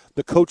eye.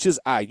 The coach's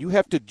eye. You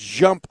have to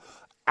jump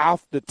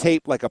off the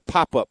tape like a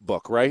pop-up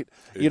book, right?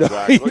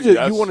 Exactly,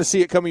 You want to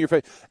see it come in your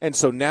face. And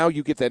so now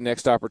you get that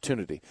next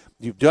opportunity.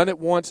 You've done it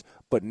once,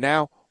 but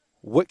now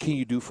what can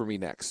you do for me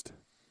next?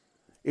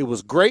 It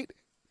was great.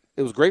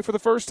 It was great for the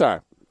first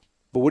time.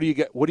 But what do you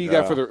get? What do you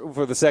got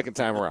for the second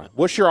time around?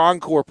 What's your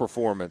encore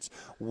performance?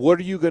 What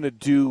are you going to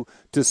do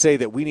to say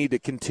that we need to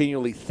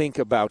continually think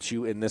about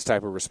you in this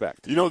type of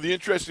respect? You know, the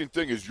interesting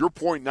thing is you're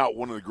pointing out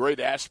one of the great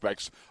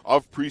aspects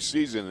of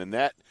preseason, and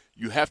that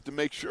you have to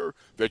make sure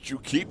that you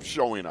keep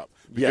showing up.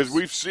 Because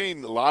we've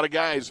seen a lot of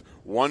guys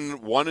one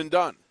and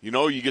done. You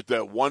know, you get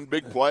that one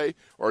big play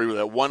or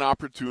that one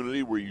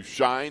opportunity where you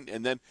shine,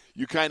 and then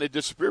you kind of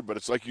disappear. But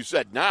it's like you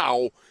said,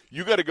 now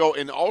you got to go,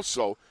 and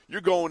also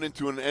you're going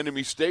into an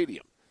enemy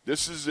stadium.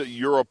 This is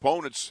your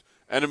opponent's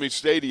enemy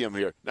stadium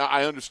here. Now,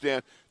 I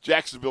understand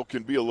Jacksonville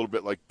can be a little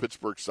bit like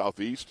Pittsburgh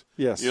Southeast.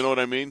 Yes. You know what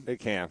I mean? It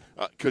can.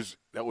 Because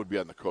that would be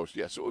on the coast.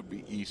 Yes, it would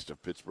be east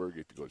of Pittsburgh. You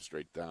have to go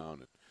straight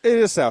down. It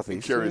is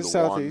southeast. Carry it is the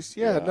southeast.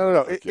 one. Yeah, no.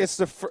 Okay.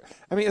 It's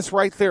it's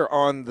right there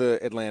on the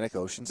Atlantic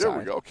Ocean side. There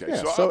we go. Okay,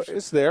 yeah, so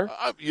it's there.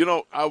 I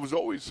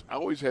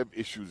always have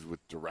issues with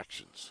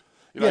directions.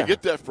 You know, I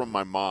get that from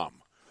my mom.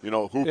 You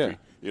know, Hoopy. Yeah.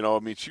 You know, I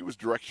mean, she was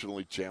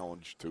directionally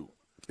challenged too.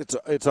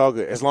 It's all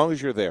good as long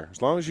as you're there.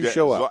 As long as you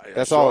show up.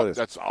 That's all it is.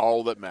 That's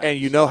all that matters. And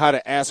you know how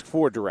to ask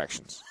for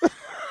directions.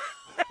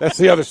 That's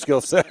the other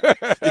skill set.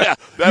 Yeah,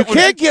 you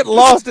can't get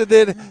lost and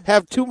then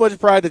have too much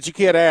pride that you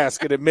can't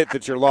ask and admit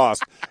that you're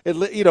lost.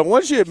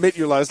 Once you admit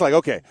you're lost, it's like,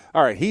 okay,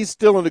 all right, he's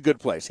still in a good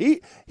place.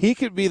 He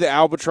could be the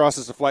albatross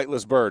as a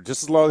flightless bird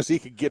just as long as he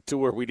can get to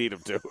where we need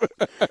him to.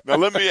 Now,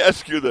 let me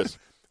ask you this.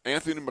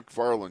 Anthony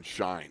McFarland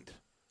shined,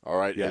 all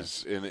right,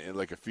 yes, in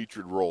like a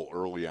featured role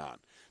early on.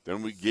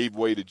 Then we gave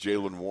way to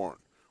Jaylen Warren.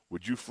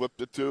 Would you flip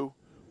the two?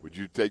 Would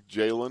you take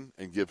Jaylen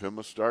and give him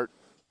a start?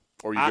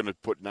 Or are you going to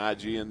put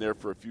Najee in there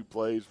for a few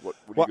plays? What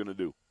are you going to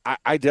do?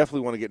 I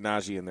definitely want to get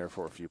Najee in there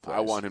for a few plays.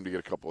 I want him to get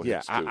a couple of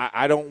hits, too.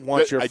 I don't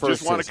want your first. I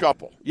just want a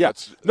couple. Yeah.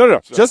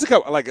 No, just a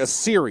couple, like a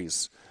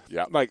series.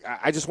 Yeah. Like,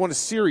 I just want a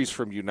series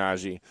from you,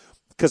 Najee,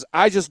 because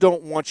I just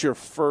don't want your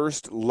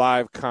first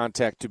live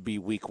contact to be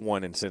week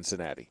 1 in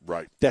Cincinnati.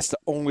 Right. That's the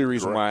only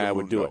reason why I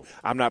would do it.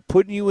 I'm not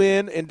putting you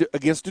in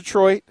against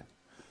Detroit.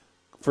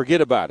 Forget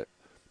about it.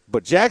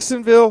 But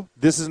Jacksonville,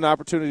 this is an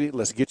opportunity.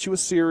 Let's get you a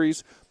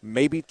series,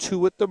 maybe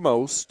 2 at the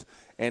most.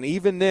 And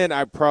even then,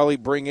 I'd probably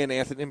bring in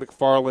Anthony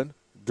McFarland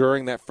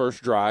during that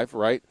first drive,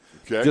 right?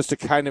 Okay. Just to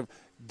kind of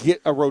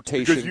get a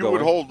rotation because you going.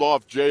 would hold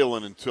off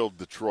Jaylen until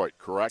Detroit,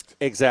 correct?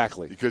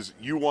 Exactly. Because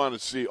you want to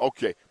see,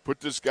 okay, put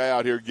this guy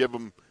out here, give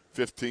him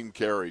 15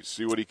 carries,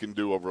 see what he can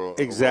do over a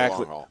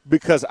long haul.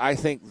 Because I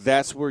think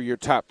that's where your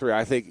top 3.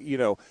 I think,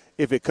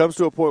 if it comes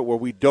to a point where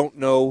we don't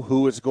know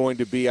who it's going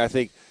to be, I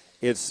think –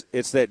 It's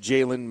that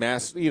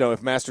Jalen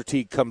if Master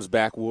Teague comes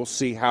back, we'll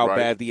see how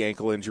bad the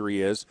ankle injury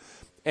is,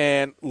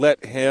 and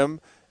let him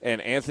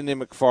and Anthony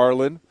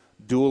McFarland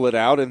duel it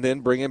out, and then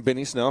bring in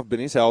Benny Snell if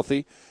Benny's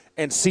healthy,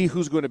 and see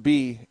who's going to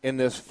be in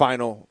this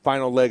final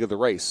leg of the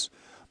race.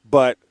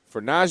 But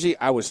for Najee,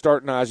 I would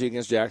start Najee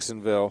against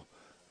Jacksonville,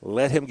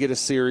 let him get a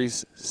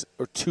series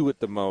or 2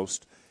 at the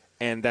most,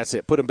 and that's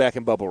it. Put him back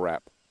in bubble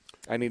wrap.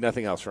 I need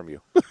nothing else from you.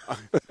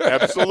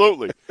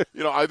 Absolutely.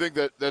 I think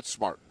that's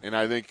smart. And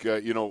I think,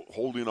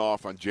 holding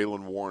off on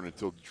Jaylen Warren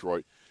until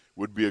Detroit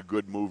would be a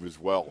good move as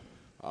well.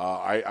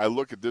 I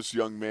look at this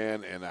young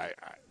man, and I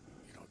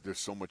there's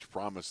so much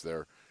promise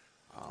there.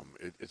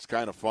 It's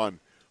kind of fun.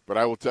 But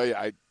I will tell you,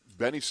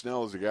 Benny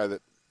Snell is a guy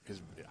that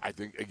I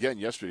think, again,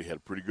 yesterday had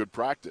a pretty good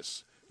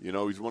practice.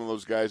 He's one of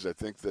those guys I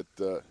think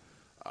that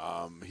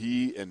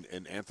he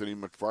and Anthony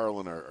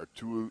McFarland are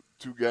two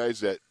guys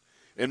that,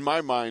 in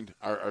my mind,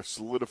 are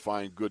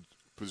solidifying good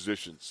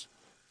positions.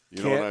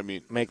 You know what I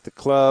mean? Make the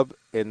club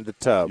in the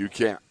tub. You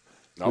can't.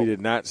 Nope. We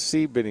did not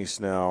see Benny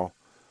Snell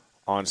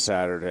on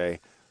Saturday.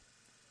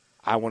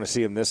 I want to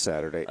see him this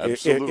Saturday.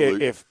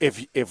 Absolutely.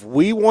 If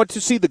we want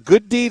to see the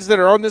good deeds that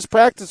are on this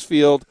practice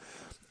field,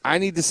 I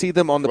need to see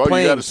them on the you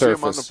playing got to see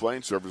surface. him on the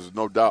playing surface,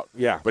 no doubt.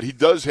 Yeah. But he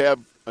does have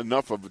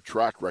enough of a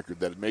track record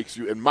that it makes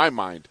you, in my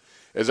mind,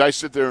 as I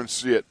sit there and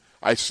see it,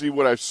 I see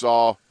what I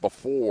saw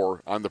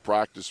before on the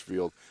practice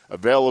field.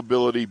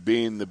 Availability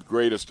being the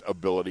greatest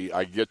ability.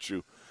 I get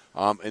you.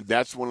 And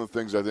that's one of the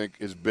things I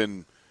think has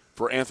been,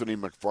 for Anthony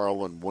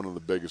McFarland, one of the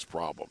biggest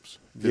problems,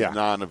 his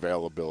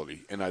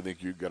non-availability. And I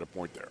think you've got a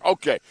point there.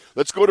 Okay,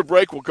 let's go to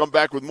break. We'll come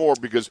back with more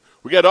because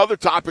we got other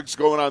topics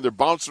going on. They're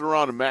bouncing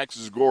around in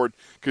Max's gourd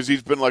because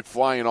he's been like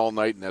flying all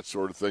night and that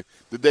sort of thing.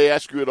 Did they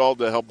ask you at all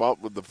to help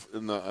out with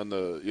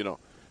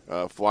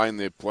flying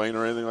the plane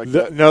or anything like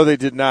that? No, they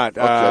did not.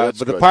 Okay, that's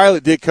but good. the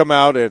pilot did come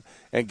out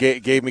and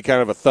gave me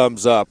kind of a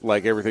thumbs up,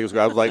 like everything was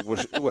good. I was like,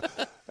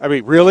 I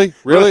mean, really?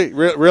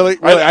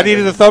 I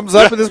needed a thumbs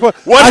up at this point.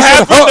 What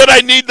happened that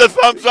I need the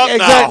thumbs up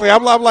exactly. now?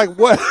 I'm like,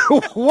 what?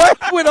 What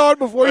went on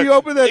before you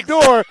opened that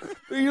door?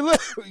 You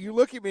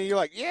look at me. You're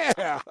like,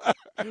 yeah.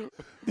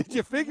 Did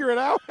you figure it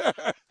out?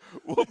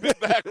 We'll be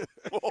back with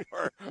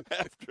more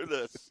after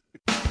this.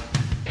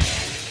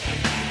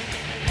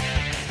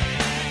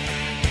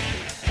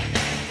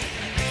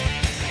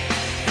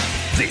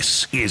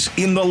 This is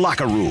In the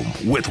Locker Room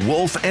with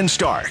Wolf and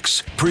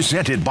Starks,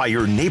 presented by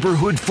your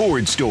neighborhood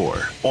Ford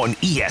store on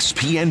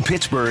ESPN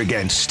Pittsburgh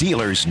and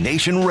Steelers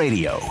Nation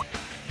Radio.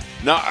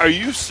 Now, are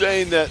you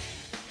saying that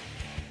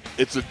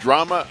it's a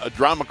drama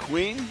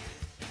queen?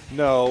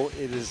 No,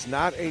 it is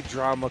not a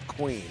drama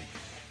queen.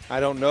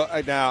 I don't know.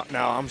 Now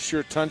I'm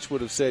sure Tunch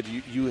would have said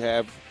you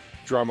have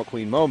drama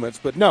queen moments,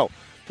 but no.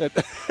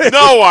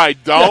 No, I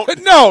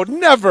don't. No,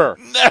 never.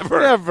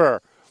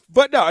 Never.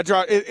 But no,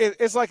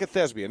 it's like a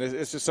thespian.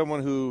 It's just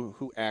someone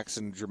who acts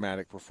in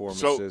dramatic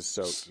performances.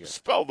 So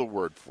spell the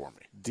word for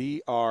me.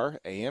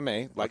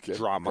 D-R-A-M-A, like Okay.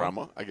 drama.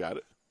 Drama, I got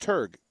it.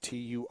 Turg,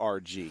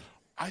 T-U-R-G.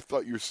 I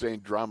thought you were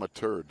saying drama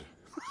turd.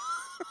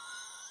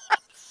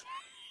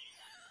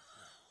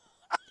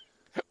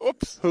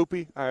 Oops.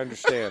 Hoopy, I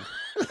understand.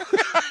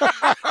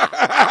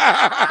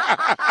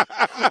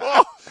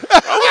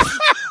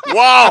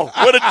 Wow,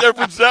 what a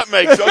difference that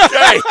makes.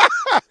 Okay.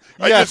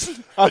 I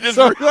just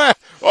so glad.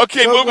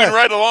 Okay, So moving glad.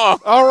 right along.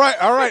 All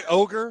right,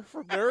 ogre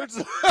from Nerds.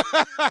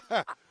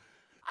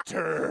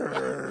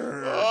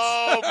 Turd.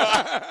 Oh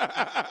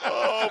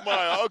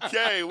my.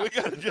 Okay, we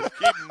got to just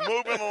keep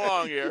moving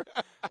along here.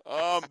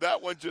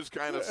 That one just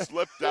kind of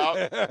slipped out.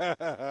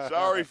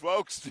 Sorry,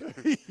 folks.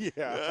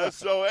 Yeah.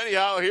 So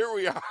anyhow, here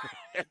we are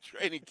at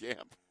training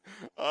camp,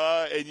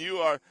 and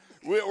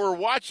we're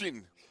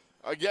watching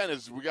again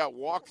as we got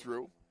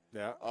walkthrough.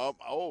 Yeah. I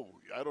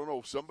don't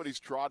know. Somebody's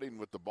trotting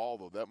with the ball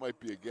though. That might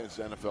be against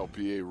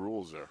NFLPA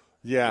rules there.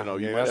 Yeah, you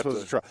you're might not have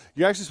supposed to try.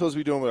 You're actually supposed to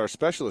be doing what our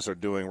specialists are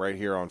doing right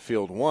here on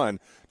Field 1,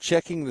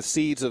 checking the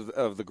seeds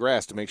of the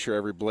grass to make sure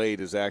every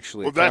blade is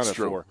actually accounted that's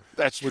true. for.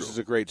 That's true. Which is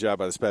a great job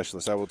by the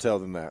specialists. I will tell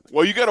them that.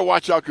 Well, you got to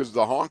watch out because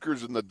the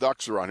honkers and the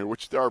ducks are on here,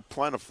 which are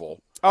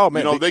plentiful. Oh,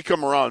 man. They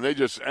come around. They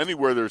just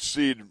anywhere there's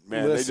seed,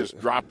 man. They just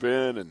drop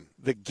in and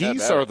the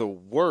geese are the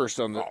worst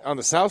on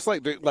the south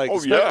side.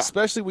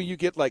 Especially when you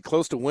get like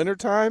close to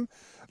wintertime.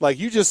 Like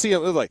you just see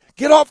them like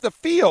get off the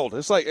field.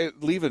 It's like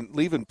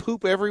leaving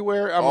poop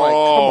everywhere. I'm like, come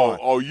on.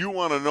 Oh, you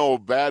want to know a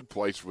bad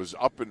place was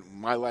up in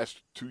my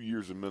last 2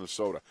 years in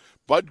Minnesota.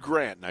 Bud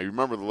Grant. Now you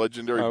remember the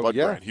legendary Bud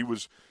Grant. He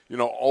was,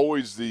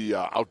 always the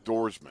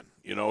outdoorsman.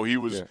 He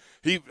was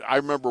I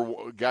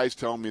remember guys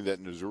telling me that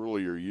in his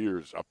earlier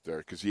years up there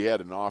because he had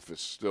an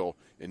office still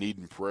in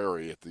Eden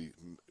Prairie at the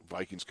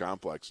Vikings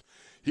complex.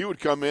 He would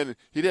come in and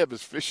he'd have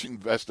his fishing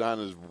vest on,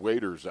 his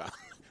waders on.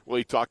 Well,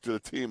 he talked to the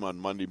team on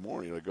Monday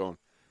morning. They're going,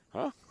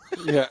 huh?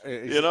 Yeah.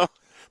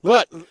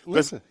 But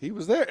listen, he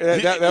was there.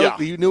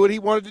 He knew what he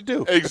wanted to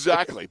do.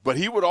 Exactly. But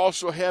he would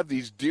also have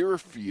these deer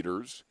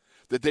feeders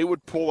that they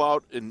would pull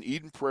out in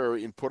Eden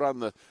Prairie and put on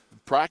the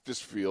practice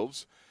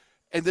fields.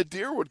 And the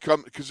deer would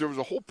come because there was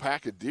a whole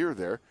pack of deer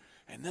there.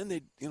 And then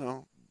they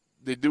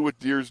do what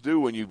deers do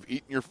when you've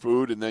eaten your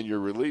food and then you're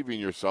relieving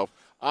yourself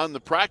on the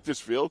practice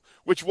field,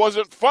 which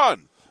wasn't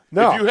fun.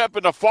 No. If you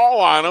happen to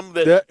fall on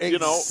them,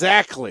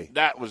 exactly.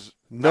 That was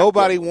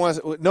nobody wants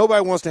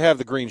to have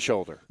the green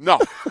shoulder. No.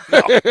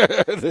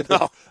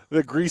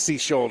 The greasy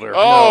shoulder.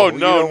 No.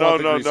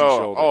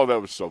 Shoulder. Oh,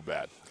 that was so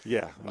bad.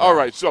 Yeah. No. All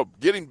right, so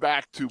getting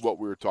back to what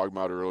we were talking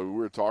about earlier, we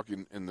were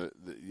talking in the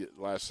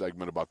last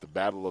segment about the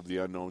battle of the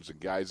unknowns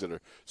and guys that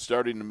are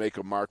starting to make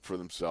a mark for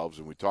themselves,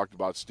 and we talked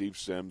about Steve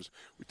Sims.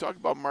 We talked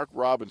about Mark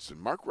Robinson.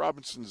 Mark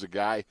Robinson's a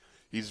guy,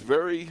 he's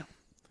very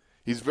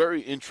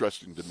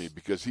interesting to me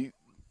because he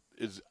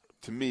is,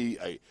 to me,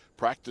 a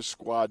practice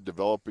squad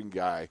developing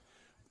guy,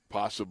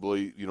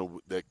 possibly,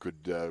 that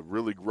could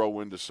really grow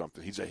into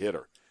something. He's a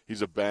hitter.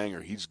 He's a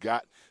banger. He's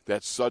got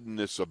that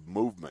suddenness of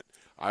movement.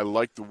 I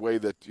like the way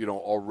that,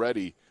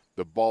 already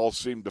the ball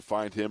seemed to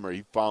find him, or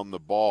he found the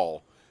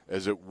ball,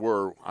 as it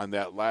were, on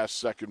that last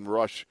second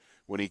rush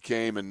when he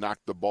came and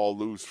knocked the ball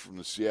loose from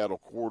the Seattle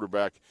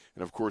quarterback.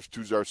 And, of course,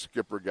 Tuzar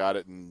Skipper got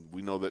it, and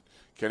we know that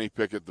Kenny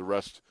Pickett, the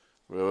rest,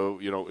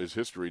 is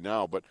history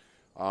now. But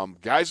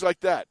guys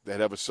like that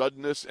have a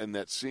suddenness and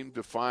that seem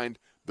to find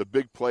the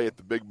big play at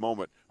the big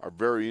moment are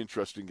very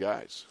interesting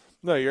guys.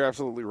 No, you're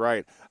absolutely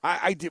right.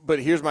 But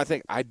here's my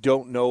thing. I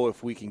don't know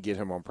if we can get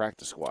him on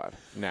practice squad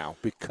now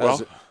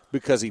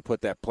because he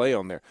put that play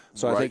on there.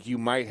 So Right. I think you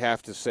might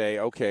have to say,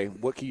 okay,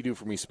 what can you do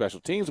for me special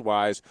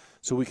teams-wise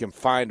so we can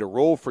find a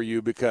role for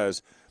you,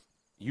 because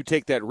you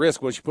take that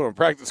risk once you put him on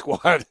practice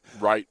squad.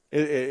 Right.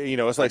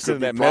 It's like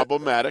sending that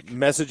problematic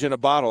message in a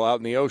bottle out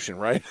in the ocean,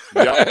 right?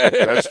 Yeah,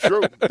 that's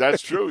true.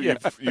 That's true. Yeah.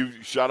 You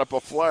shot up a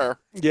flare.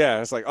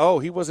 Yeah, it's like, oh,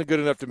 he wasn't good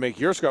enough to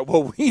make your squad.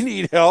 Well, we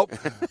need help.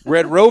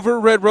 Red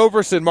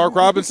Rover, send Mark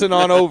Robinson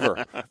on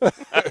over.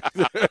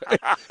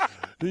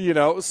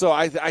 So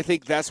I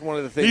think that's one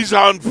of the things. He's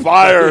on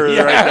fire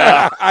right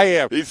now. I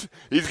am. He's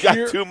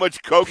got too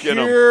much Coke in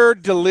him. Pure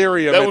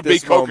delirium. That at would be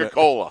this moment.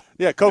 Coca-Cola.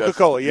 Yeah,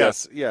 Coca-Cola.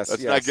 Yes.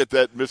 Let's not get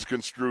that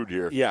misconstrued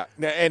here. Yeah,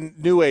 and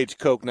New Age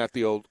Coke, not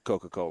the old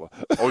Coca-Cola.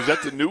 Oh, is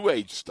that the New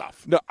Age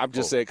stuff? No, I'm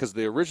just saying because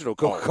the original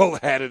Coca-Cola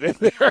had it in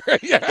there.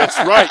 Yeah. That's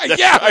right.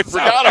 I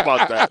forgot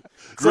about that.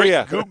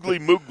 Great googly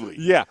moogly.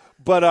 Yeah,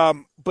 but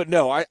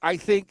no, I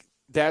think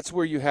that's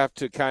where you have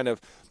to kind of,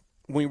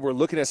 when we're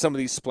looking at some of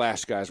these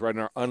splash guys right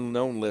on our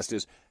unknown list,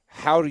 is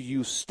how do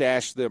you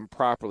stash them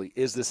properly?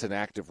 Is this an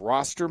active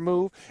roster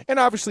move? And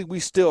obviously we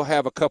still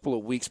have a couple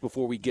of weeks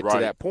before we get to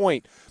that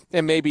point,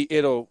 and maybe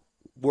it'll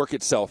work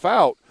itself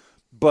out,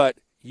 but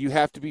you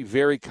have to be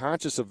very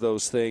conscious of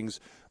those things,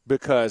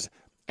 because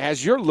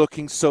as you're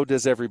looking, so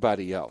does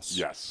everybody else.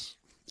 Yes.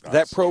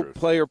 That pro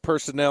player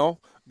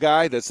personnel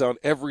guy that's on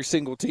every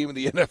single team in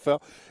the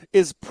NFL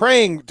is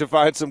praying to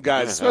find some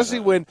guys, especially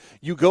when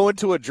you go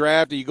into a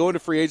draft or you go into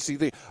free agency, you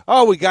think,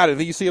 oh, we got it. And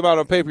then you see them out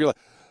on paper, you're like,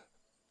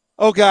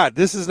 oh, God,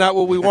 this is not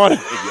what we wanted.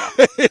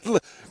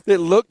 It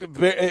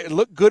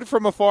looked good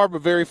from afar,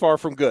 but very far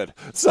from good.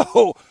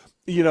 So,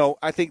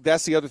 I think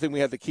that's the other thing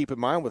we have to keep in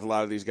mind with a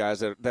lot of these guys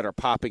that are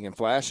popping and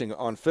flashing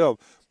on film.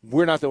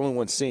 We're not the only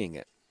ones seeing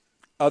it.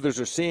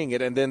 Others are seeing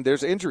it, and then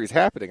there's injuries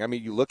happening. I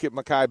mean, you look at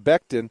Mekhi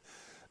Becton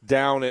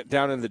down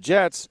in the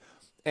Jets,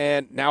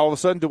 and now all of a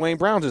sudden Dwayne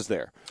Brown is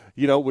there,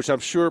 which I'm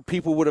sure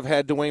people would have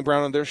had Dwayne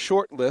Brown on their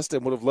short list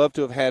and would have loved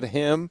to have had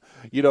him,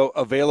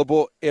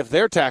 available if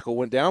their tackle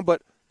went down,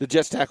 but the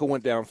Jets tackle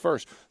went down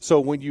first. So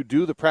when you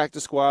do the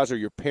practice squads or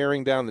you're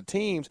paring down the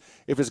teams,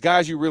 if it's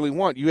guys you really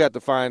want, you have to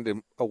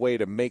find a way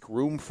to make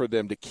room for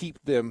them, to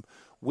keep them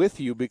with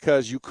you,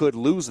 because you could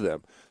lose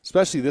them,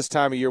 especially this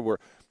time of year where,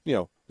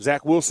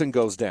 Zach Wilson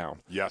goes down.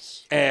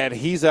 Yes. And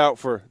he's out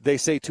for, they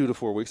say 2 to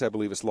 4 weeks. I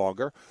believe it's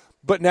longer.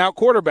 But now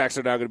quarterbacks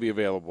are now going to be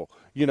available,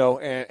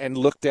 and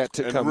looked at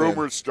to come in. And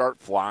rumors start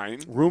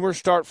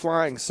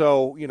flying.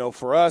 So,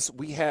 for us,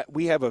 we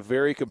have a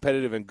very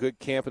competitive and good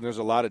camp, and there's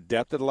a lot of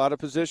depth at a lot of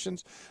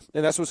positions.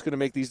 And that's what's going to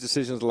make these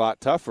decisions a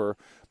lot tougher,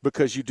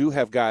 because you do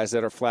have guys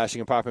that are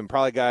flashing and popping,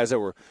 probably guys that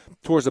were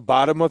towards the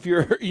bottom of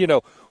your,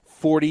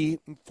 48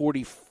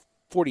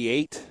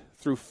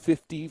 through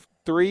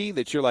 53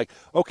 that you're like,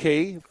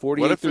 okay,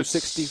 48 through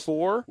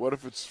 64. What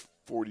if it's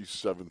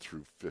 47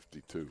 through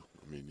 52?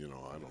 I mean, I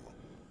don't know.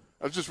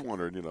 I was just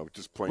wondering,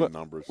 just plain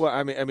numbers. Well,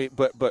 I mean,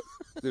 but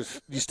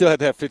you still have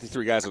to have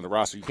 53 guys on the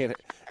roster. You can't.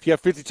 If you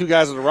have 52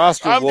 guys on the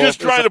roster, I'm just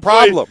trying to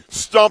problem.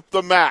 Stump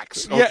the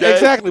max. Okay? Yeah,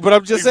 exactly. But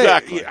I'm just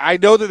saying. I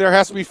know that there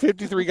has to be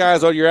 53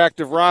 guys on your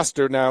active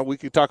roster. Now we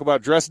could talk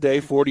about dress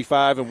day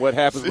 45 and what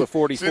happens with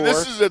 44. See,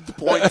 this is at the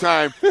point in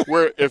time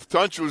where if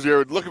Tunch was here,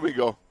 he'd look at me and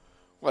go,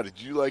 "What,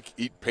 did you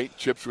eat paint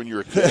chips when you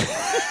were a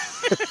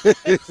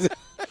kid?"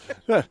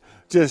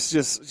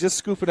 Just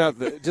scooping out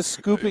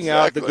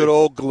out the good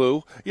old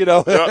glue, Yep.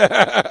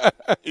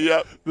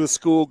 The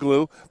school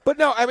glue. But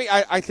no, I mean,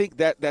 I think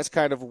that's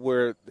kind of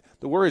where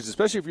the worry is,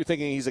 especially if you're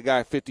thinking he's a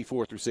guy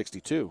 54 through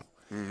 62.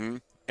 Mm-hmm.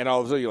 And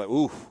all of a sudden you're like,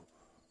 ooh,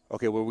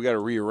 okay, well, we got to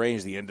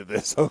rearrange the end of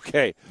this.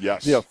 Okay.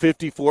 Yes.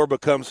 54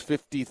 becomes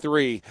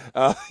 53,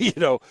 and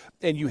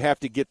you have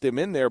to get them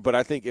in there. But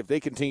I think if they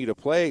continue to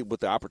play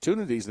with the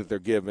opportunities that they're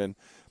given,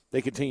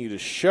 they continue to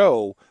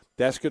show,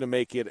 that's going to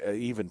make it an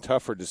even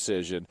tougher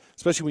decision,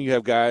 especially when you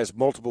have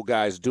multiple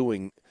guys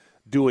doing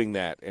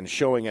that and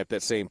showing at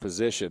that same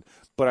position.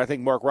 But I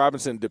think Mark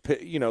Robinson,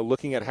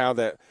 looking at how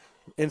that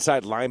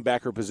inside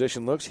linebacker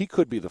position looks, he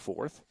could be the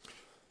fourth.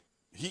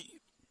 He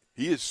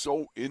is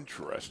so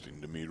interesting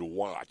to me to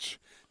watch.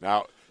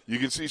 Now, you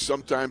can see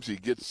sometimes he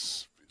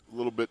gets a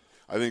little bit,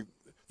 I think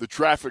the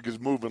traffic is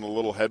moving a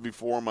little heavy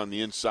for him on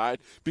the inside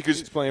because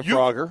he's playing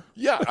Frogger.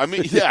 Yeah, I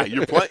mean,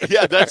 you're playing.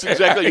 Yeah, that's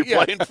exactly.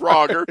 You're playing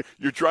Frogger.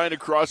 You're trying to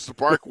cross the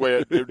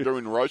parkway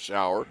during rush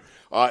hour.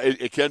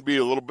 It can be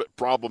a little bit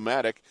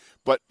problematic,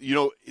 but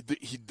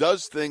he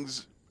does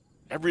things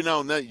every now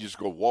and then. You just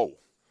go, whoa.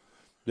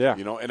 Yeah.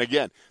 And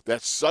again,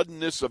 that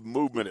suddenness of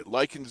movement,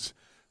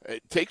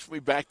 it takes me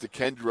back to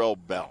Kendrell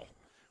Bell,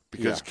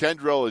 because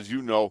Kendrell, as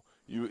you know,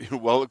 you're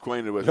well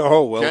acquainted with.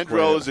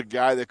 Kendrell is a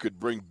guy that could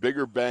bring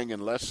bigger bang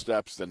and less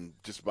steps than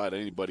just about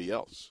anybody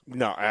else.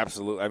 No,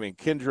 absolutely. I mean,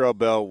 Kendrell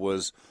Bell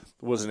was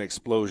an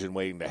explosion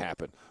waiting to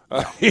happen.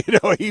 He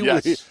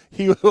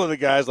was one of the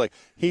guys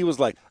he was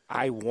like,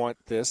 I want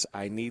this,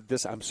 I need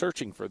this, I'm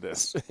searching for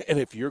this, and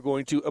if you're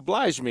going to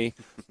oblige me,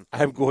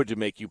 I'm going to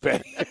make you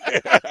pay.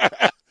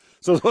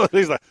 So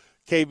he's like,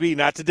 KB,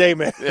 not today,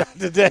 man. Not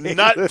today.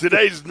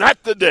 Today's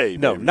not the day.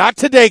 No, baby. not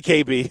today,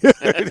 KB.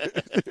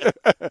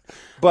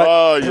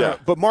 But yeah.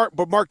 But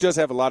Mark does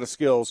have a lot of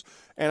skills,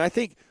 and I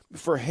think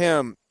for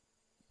him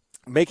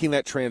making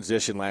that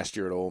transition last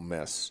year at Ole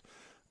Miss,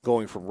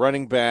 going from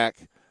running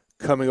back,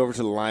 coming over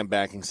to the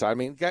linebacking side. I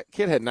mean,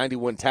 kid had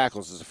 91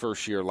 tackles as a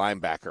first-year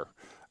linebacker.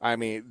 I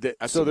mean,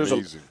 That's so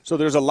amazing.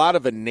 there's a lot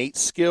of innate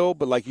skill,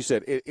 but like you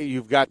said,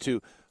 you've got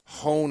to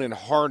hone and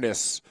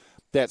harness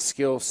that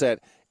skill set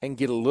and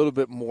get a little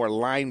bit more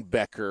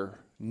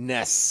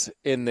linebacker-ness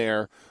in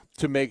there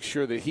to make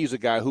sure that he's a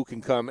guy who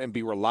can come and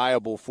be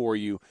reliable for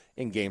you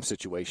in game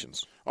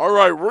situations. All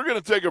right, we're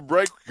going to take a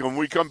break. When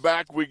we come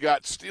back, we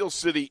got Steel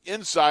City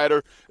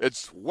Insider.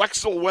 It's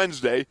Wexel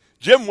Wednesday.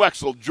 Jim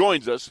Wexel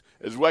joins us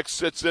as Wex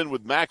sits in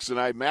with Max and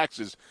I.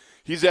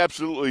 He's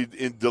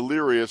absolutely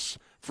delirious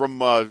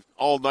from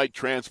all-night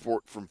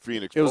transport from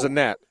Phoenix. It was a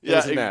gnat. Yeah,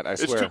 I swear.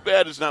 It's too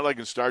bad it's not like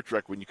in Star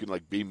Trek when you can,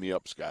 like, beam me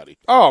up, Scotty.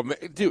 Oh, man,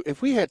 dude,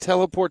 if we had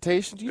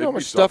teleportation, do you know how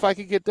much stuff I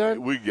could get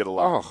done? We could get a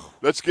lot. Oh,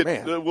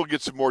 We'll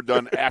get some more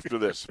done after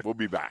this. We'll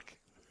be back.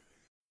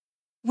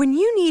 When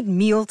you need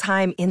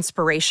mealtime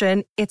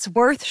inspiration, it's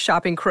worth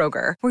shopping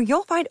Kroger, where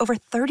you'll find over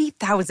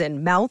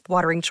 30,000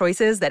 mouth-watering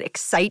choices that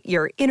excite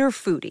your inner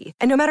foodie.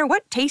 And no matter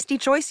what tasty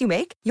choice you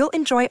make, you'll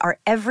enjoy our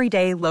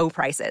everyday low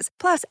prices,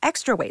 plus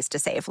extra ways to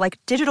save, like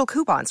digital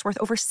coupons worth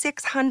over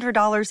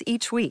 $600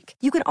 each week.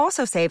 You can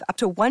also save up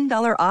to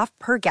 $1 off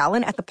per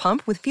gallon at the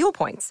pump with fuel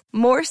points.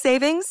 More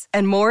savings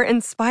and more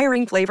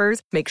inspiring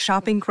flavors make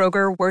shopping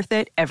Kroger worth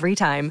it every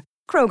time.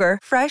 Kroger,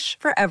 fresh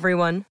for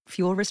everyone.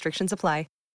 Fuel restrictions apply.